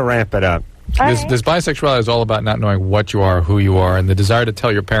got to wrap it up. This bisexuality is all about not knowing what you are, who you are, and the desire to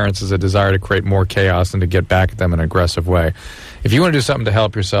tell your parents is a desire to create more chaos and to get back at them in an aggressive way. If you want to do something to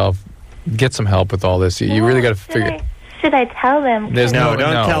help yourself, get some help with all this. You really got to figure. Should I tell them? Don't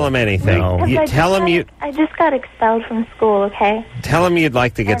tell them anything. No. You tell them I just got expelled from school. Okay. Tell them you'd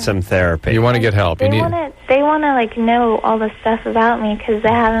like to get some therapy. You want to get help. They want to like know all the stuff about me because they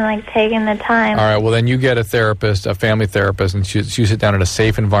haven't like taken the time. All right. Well, then you get a therapist, a family therapist, and you sit down in a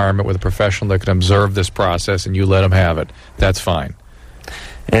safe environment with a professional that can observe this process, and you let them have it. That's fine.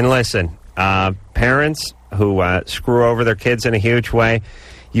 And listen, parents who screw over their kids in a huge way,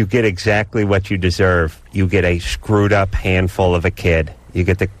 you get exactly what you deserve. You get a screwed up handful of a kid. You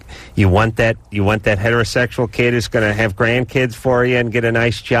want that heterosexual kid who's going to have grandkids for you and get a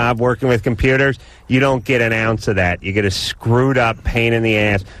nice job working with computers. You don't get an ounce of that. You get a screwed up pain in the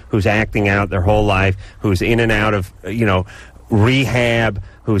ass who's acting out their whole life, who's in and out of rehab,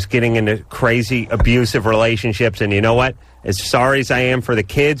 who's getting into crazy abusive relationships. And you know what? As sorry as I am for the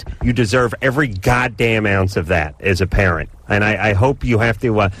kids, you deserve every goddamn ounce of that as a parent. And I hope you have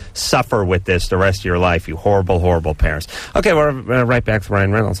to suffer with this the rest of your life, you horrible, horrible parents. Okay, we're right back with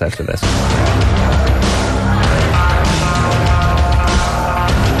Ryan Reynolds after this.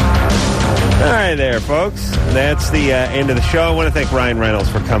 All right there, folks. That's the end of the show. I want to thank Ryan Reynolds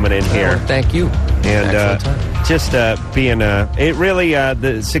for coming in here. Thank you. And just being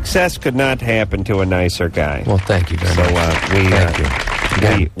the success could not happen to a nicer guy. Well, thank you very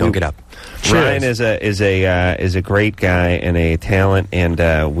much. Don't get up. Ryan is a great guy and a talent,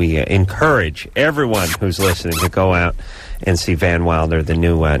 and we encourage everyone who's listening to go out and see Van Wilder, the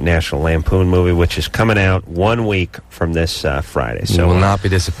new National Lampoon movie, which is coming out 1 week from this Friday. So you will not be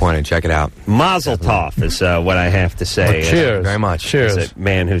disappointed. Check it out. Mazel tov is what I have to say. Cheers. Very much. Cheers. As a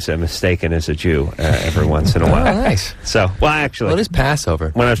man who's mistaken as a Jew every once in a while. Oh, nice. So, actually, it is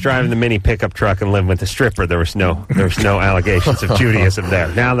Passover. When I was driving the mini pickup truck and living with the stripper, there was no allegations of Judaism there.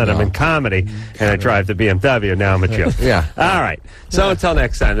 Now that I'm in comedy and I drive the BMW, now I'm a Jew. Yeah. All right. So until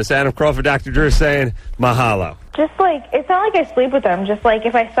next time, this is Adam Kroll for Dr. Drew saying mahalo. Just like, it's not like I sleep with them. Just like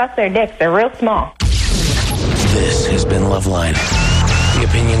if I suck their dicks, they're real small. This has been Loveline. The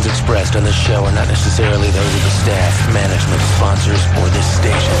opinions expressed on this show are not necessarily those of the staff, management, sponsors, or this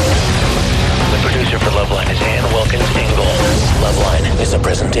station. The producer for Loveline is Ann Wilkins Ingle. Loveline is a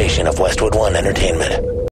presentation of Westwood One Entertainment.